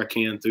whoever I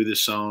can through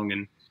this song.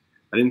 And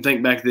I didn't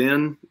think back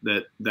then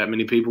that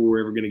many people were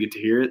ever going to get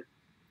to hear it.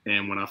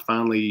 And when I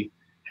finally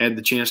had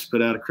the chance to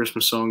put out a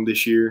Christmas song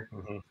this year,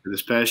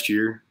 this past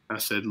year, I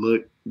said,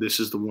 look, this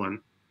is the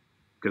one.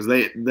 Because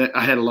I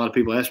had a lot of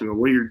people ask me,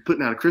 well, you're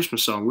putting out a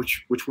Christmas song.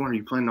 Which one are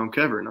you planning on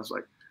covering? I was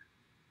like,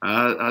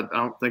 I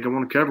don't think I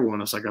want to cover one.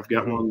 I was like, I've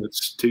got one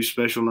that's too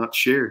special not to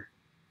share.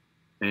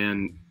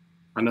 And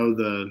I know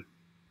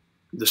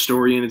the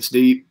story in it's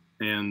deep,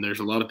 and there's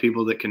a lot of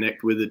people that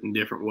connect with it in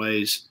different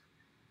ways.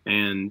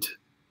 And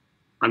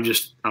I'm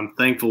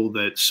thankful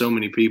that so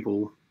many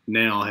people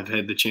now have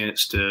had the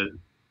chance to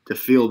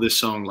feel this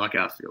song like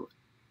I feel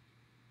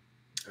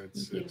it.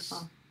 It's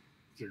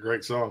a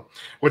great song.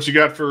 What you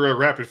got for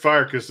rapid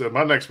fire? Because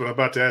my next one, I'm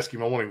about to ask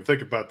him, I won't even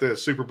think about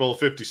this. Super Bowl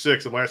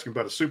 56. I'm asking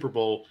about a Super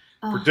Bowl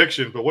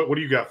prediction, but what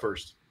do you got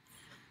first?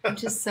 I'm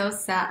just so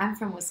sad. I'm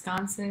from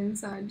Wisconsin,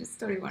 so I just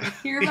don't even want to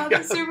hear about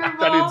the Super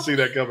Bowl. I didn't see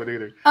that coming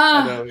either.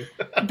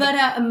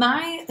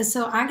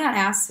 So I got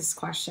asked this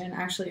question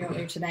actually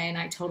earlier today, and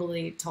I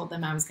totally told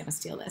them I was going to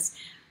steal this.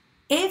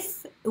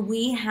 If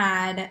we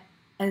had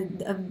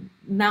a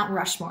Mount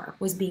Rushmore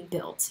was being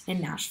built in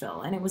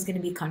Nashville, and it was going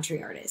to be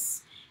country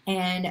artists,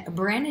 and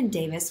Brandon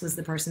Davis was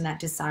the person that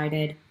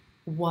decided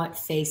what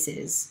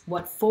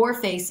 4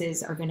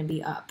 faces are going to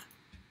be up.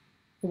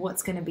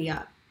 What's going to be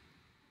up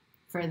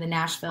for the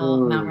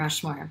Nashville Mount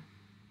Rushmore?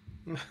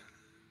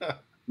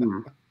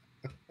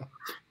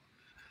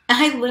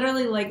 I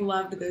literally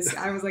loved this.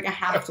 I was like, I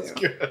have to.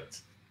 Good.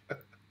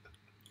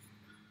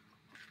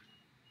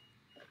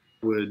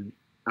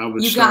 I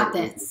would. You got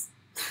this.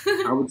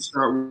 I would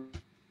start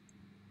with.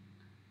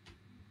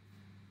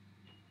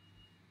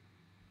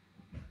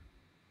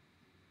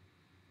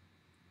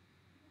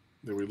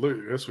 Did we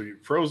lose? Yes, we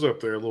froze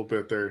up there a little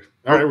bit there.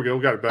 All right, there we go.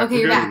 We got it back.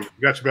 Okay, you're back.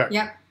 We got you back.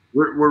 Yep.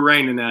 We're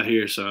raining out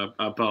here, so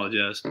I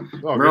apologize.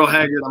 Merle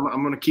Haggard.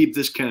 I'm going to keep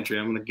this country.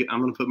 I'm going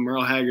to put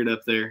Merle Haggard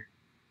up there.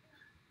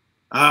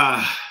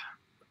 I'm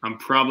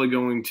probably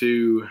going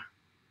to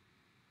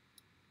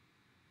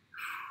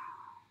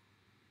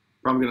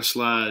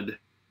slide.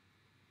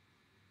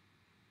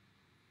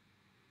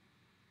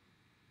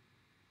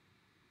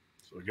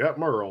 So we got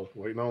Merle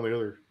waiting on the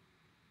other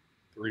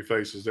 3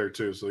 faces there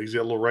too. So he's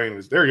got a little rain.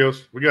 There he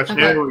goes. We got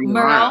you. Okay.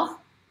 Merle.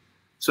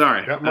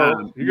 Sorry. Got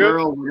Merle.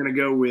 Merle, we're going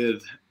to go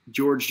with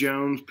George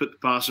Jones. Put the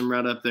possum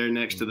right up there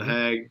next to the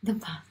hag.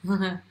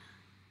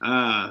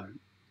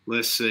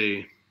 Let's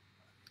see.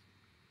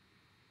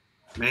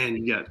 Man,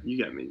 you got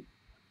me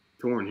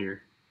torn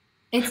here.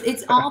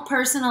 It's all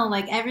personal.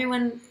 Like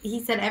he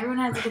said everyone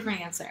has a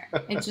different answer.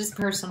 It's just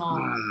personal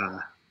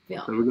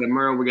feel. So we got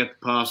Merle, we got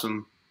the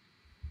possum.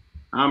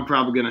 I'm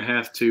probably gonna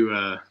have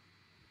to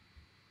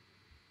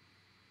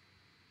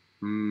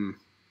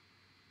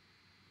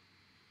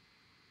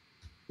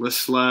let's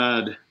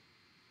slide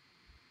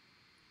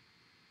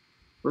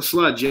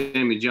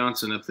Jamie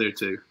Johnson up there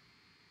too.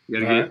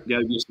 Gotta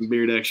get some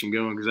beard action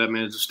going because that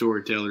man's a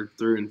storyteller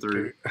through and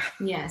through.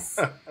 Yes.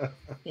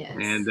 Yes.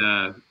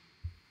 And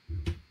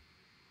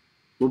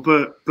we'll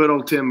put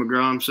old Tim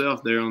McGraw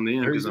himself there on the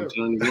end because I'm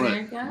telling you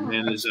what,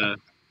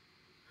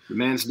 the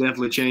man's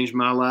definitely changed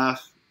my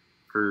life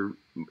for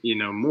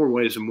more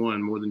ways than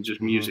one, more than just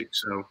music.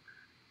 So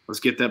let's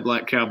get that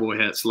black cowboy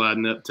hat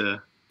sliding up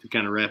to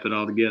kind of wrap it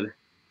all together.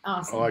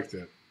 Awesome. I like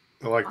that.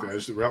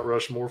 It's the Route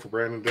Rushmore for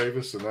Brandon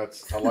Davis, and I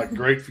like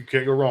great. You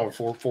can't go wrong.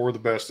 Four of the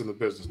best in the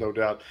business, no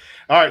doubt.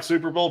 All right,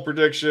 Super Bowl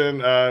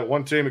prediction.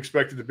 One team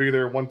expected to be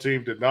there, one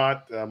team did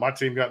not. My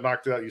team got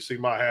knocked out. You see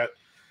my hat.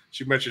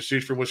 She mentioned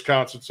she's from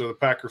Wisconsin, so the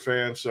Packer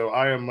fan. So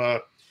I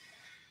am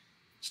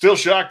still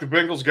shocked the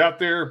Bengals got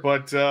there,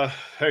 but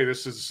hey,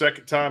 this is the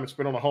second time it's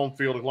been on a home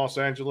field in Los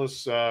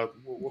Angeles.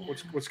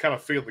 What's kind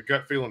of the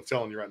gut feeling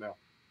telling you right now?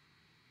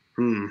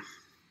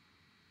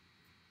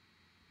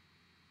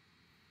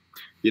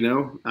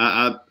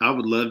 I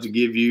would love to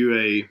give you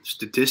a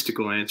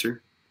statistical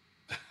answer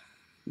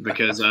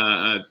because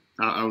I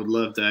would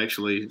love to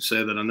actually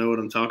say that I know what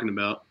I'm talking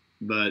about,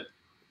 but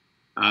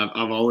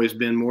I've always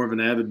been more of an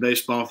avid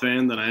baseball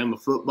fan than I am a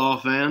football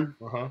fan.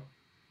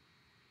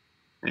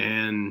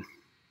 And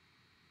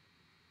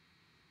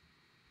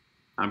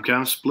I'm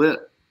kind of split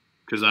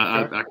because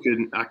I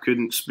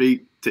couldn't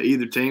speak to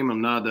either team.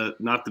 I'm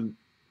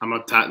I'm a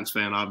Titans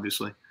fan,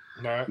 obviously.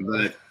 All right.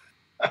 But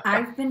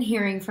I've been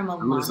hearing from a lot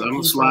of people. I'm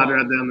going to slide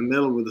right down the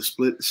middle with a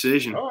split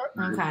decision. All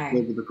right. Okay.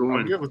 Flip of the coin.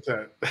 I'm good with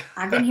that.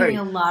 I've been hearing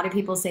a lot of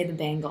people say the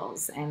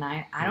Bengals, and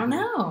I don't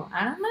know.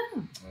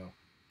 Well,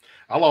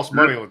 I lost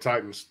money on the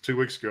Titans 2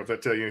 weeks ago, if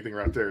that tell you anything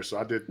right there. So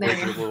I did a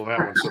little on that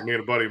one. So me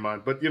and a buddy of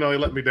mine. But, they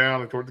let me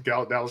down. And toward the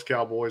Dallas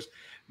Cowboys,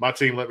 my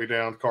team let me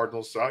down.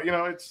 Cardinals. So,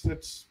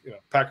 it's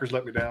Packers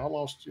let me down. I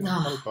lost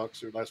 $100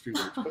 the last few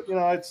weeks. But,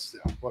 it's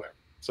whatever.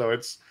 So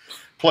it's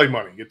play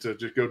money. Get to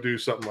just go do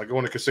something like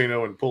going to a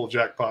casino and pull a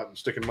jackpot and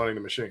sticking money in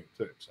the machine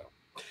too. So,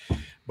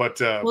 but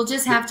we'll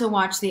just have to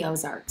watch the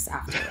Ozarks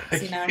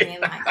afterwards. You know what I mean?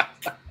 Like,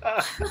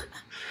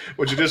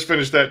 well, you just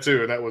finished that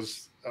too, and that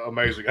was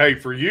amazing. Hey,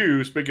 for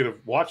you, speaking of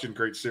watching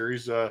great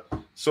series,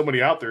 so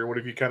many out there. What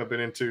have you kind of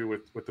been into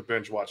with the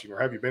binge watching, or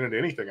have you been into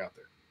anything out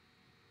there?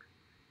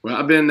 Well,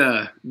 I've been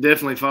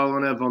definitely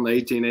following up on the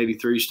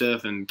 1883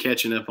 stuff and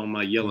catching up on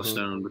my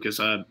Yellowstone because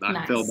I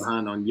fell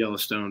behind on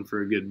Yellowstone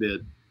for a good bit.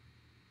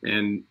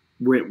 And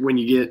when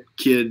you get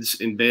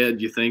kids in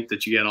bed, you think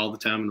that you got all the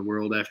time in the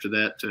world after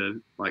that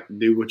to like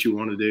do what you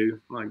want to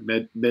do, like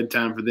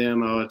bedtime for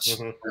them. Oh,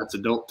 that's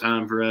adult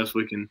time for us.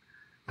 We can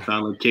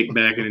finally kick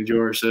back and enjoy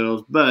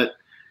ourselves. But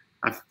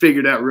I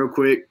figured out real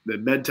quick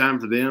that bedtime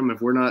for them,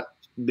 if we're not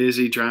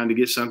busy trying to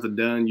get something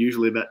done,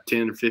 usually about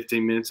 10 or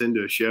 15 minutes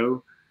into a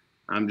show,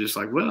 I'm just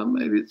like, well,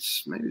 maybe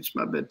it's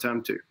my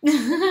bedtime too.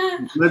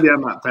 Maybe I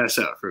might pass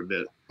out for a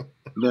bit,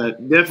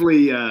 but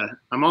definitely,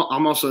 I'm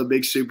also a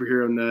big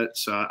superhero nut.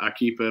 So I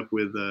keep up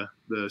with the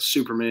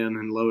Superman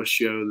and Lois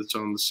show that's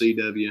on the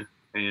CW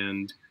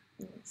and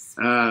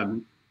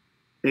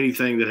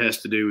anything that has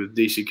to do with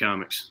DC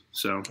Comics.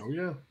 So,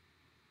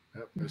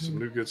 there's some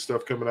new good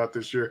stuff coming out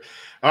this year.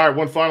 All right,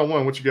 one final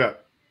one. What you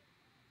got?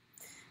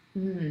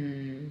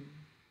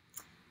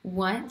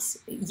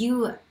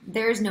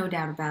 There's no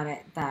doubt about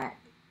it that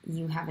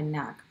you have a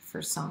knack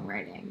for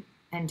songwriting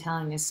and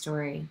telling a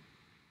story.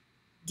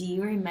 Do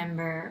you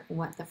remember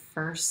what the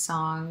first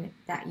song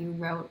that you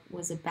wrote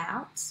was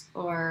about,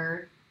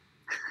 or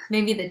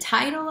maybe the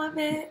title of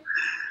it?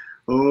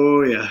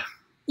 Oh yeah.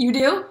 You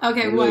do?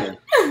 Okay, what?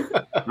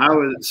 I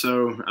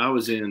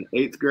was in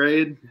 8th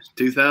grade,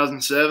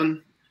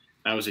 2007.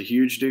 I was a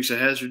huge Dukes of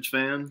Hazzards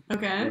fan.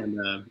 Okay.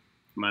 And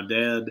my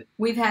dad.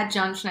 We've had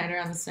John Schneider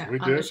on the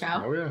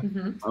show. Oh yeah.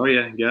 Mm-hmm. Oh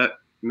yeah.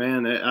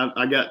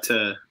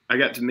 I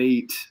got to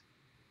meet.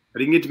 I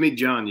didn't get to meet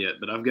John yet,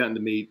 but I've gotten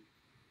to meet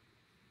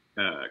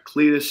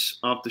Cletus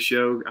off the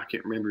show. I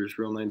can't remember his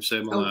real name to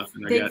save my life.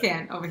 And big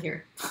fan over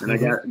here. And I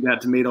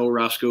got to meet old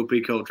Roscoe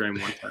P. Coltrane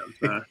one time.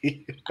 So.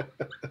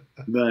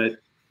 But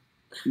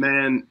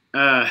man,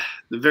 the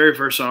very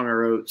first song I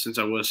wrote, since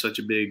I was such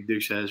a big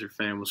Dukes of Hazzard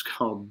fan, was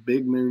called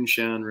 "Big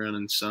Moonshine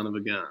Running Son of a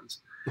Guns."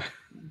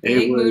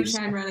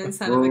 Moonshine Running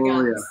Son of a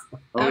Guns. Yeah.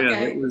 Oh okay. yeah,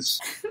 it was.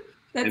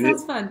 That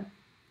sounds fun.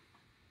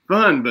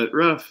 Fun, but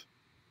rough.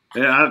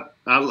 Yeah,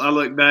 I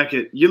look back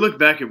at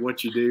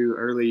what you do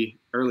early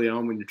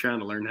on when you're trying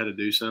to learn how to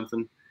do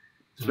something,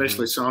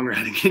 especially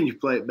songwriting, and you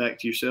play it back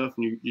to yourself,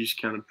 and you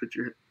just kind of put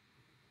your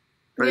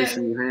face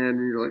in your hand,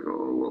 and you're like,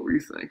 oh, what were you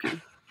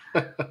thinking?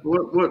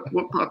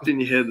 what popped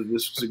in your head that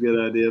this was a good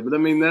idea? But I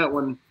mean, that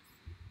one,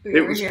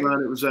 it was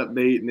fun. It was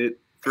upbeat, and it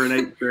for an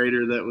 8th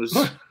grader that was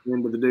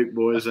into the Duke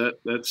boys, it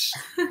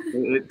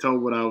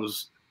told what I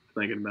was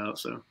thinking about.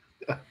 So.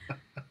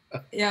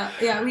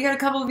 Yeah. We got a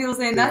couple of people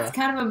saying that's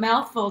kind of a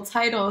mouthful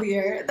title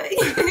here. That's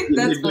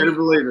you better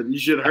believe it. You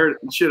should have heard it.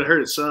 You should have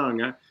heard it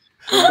sung.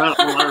 About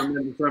all I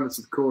remember from it's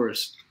the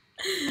chorus.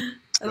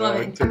 I love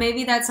it.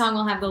 Maybe that song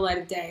will have the light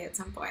of day at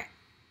some point.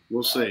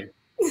 We'll see.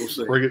 We'll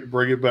see.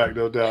 Bring it back,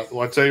 no doubt.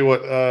 Well, I tell you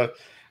what,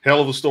 hell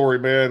of a story,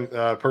 man.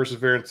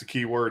 Perseverance, the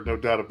key word, no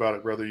doubt about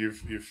it, brother.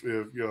 You've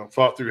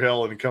fought through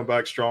hell and come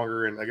back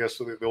stronger. And I guess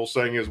the old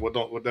saying is, what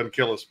doesn't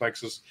kill us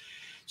makes us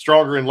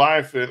stronger in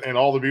life. And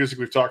all the music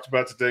we've talked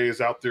about today is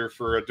out there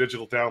for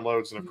digital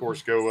downloads. And of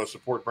course, go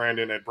support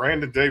Brandon at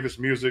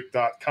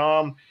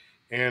BrandonDavisMusic.com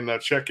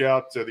and check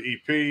out the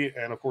EP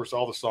and of course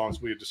all the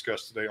songs we have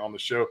discussed today on the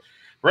show.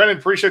 Brandon,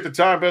 appreciate the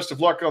time. Best of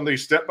luck on the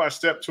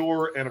step-by-step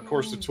tour and, of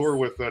course, the tour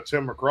with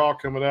Tim McGraw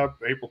coming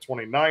up April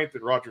 29th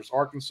at Rogers,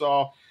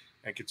 Arkansas,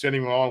 and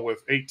continuing on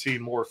with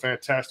 18 more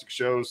fantastic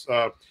shows.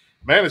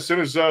 Man, as soon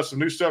as some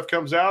new stuff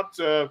comes out,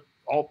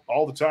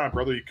 all the time,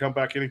 brother, you come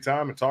back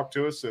anytime and talk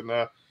to us and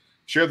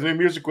share the new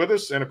music with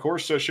us and, of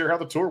course, share how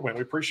the tour went.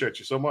 We appreciate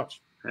you so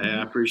much. Hey,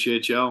 I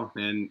appreciate y'all.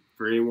 And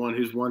for anyone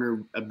who's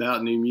wondering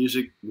about new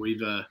music, we've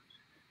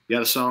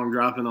got a song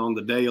dropping on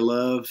the Day of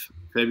Love,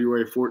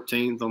 February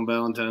 14th on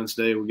Valentine's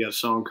Day. We got a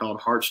song called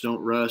Hearts Don't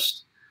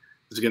Rust.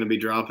 It's going to be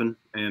dropping.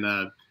 And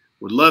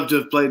would love to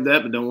have played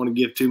that, but don't want to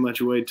give too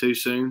much away too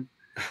soon.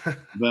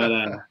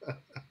 But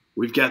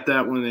we've got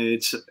that one. And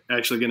it's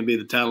actually going to be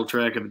the title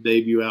track of a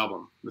debut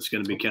album that's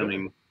going to be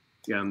coming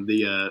on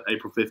the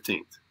April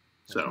 15th.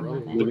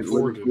 So looking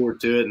forward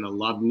to it, and a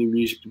lot of new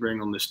music to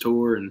bring on this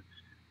tour, and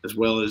as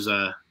well as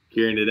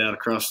carrying it out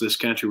across this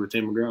country with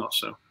Tim McGraw.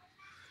 So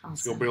Awesome.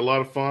 It's going to be a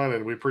lot of fun,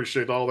 and we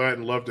appreciate all that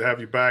and love to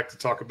have you back to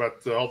talk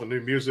about all the new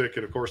music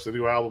and, of course, the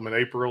new album in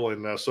April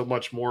and so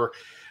much more.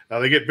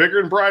 They get bigger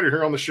and brighter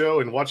here on the show,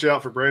 and watch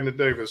out for Brandon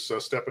Davis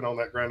stepping on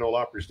that Grand Ole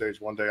Opry stage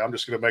one day. I'm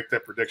just going to make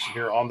that prediction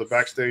here on the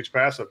Backstage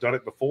Pass. I've done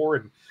it before,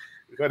 and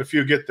we've had a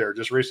few get there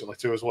just recently,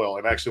 too, as well.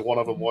 And actually, one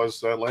of them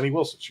was Lenny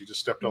Wilson. She just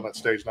stepped on that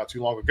stage not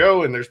too long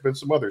ago, and there's been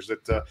some others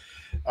that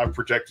I've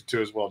projected to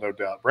as well, no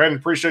doubt. Brandon,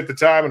 appreciate the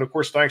time, and, of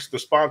course, thanks to the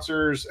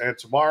sponsors. And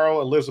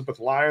tomorrow,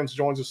 Elizabeth Lyons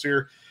joins us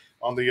here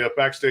on the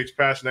Backstage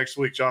Pass. Next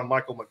week, John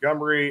Michael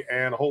Montgomery,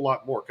 and a whole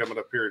lot more coming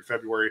up here in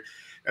February.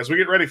 As we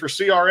get ready for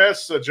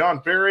CRS,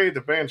 John Barry,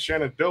 the band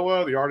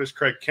Shenandoah, the artist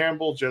Craig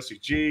Campbell, Jesse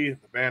G,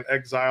 the band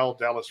Exile,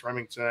 Dallas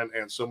Remington,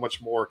 and so much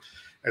more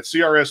at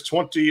CRS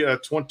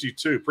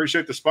 2022.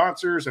 Appreciate the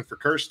sponsors, and for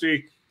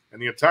Kirsty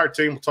and the entire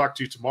team, we'll talk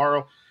to you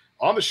tomorrow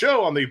on the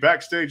show on the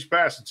Backstage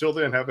Pass. Until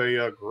then, have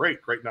a great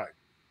night.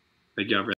 Thank you,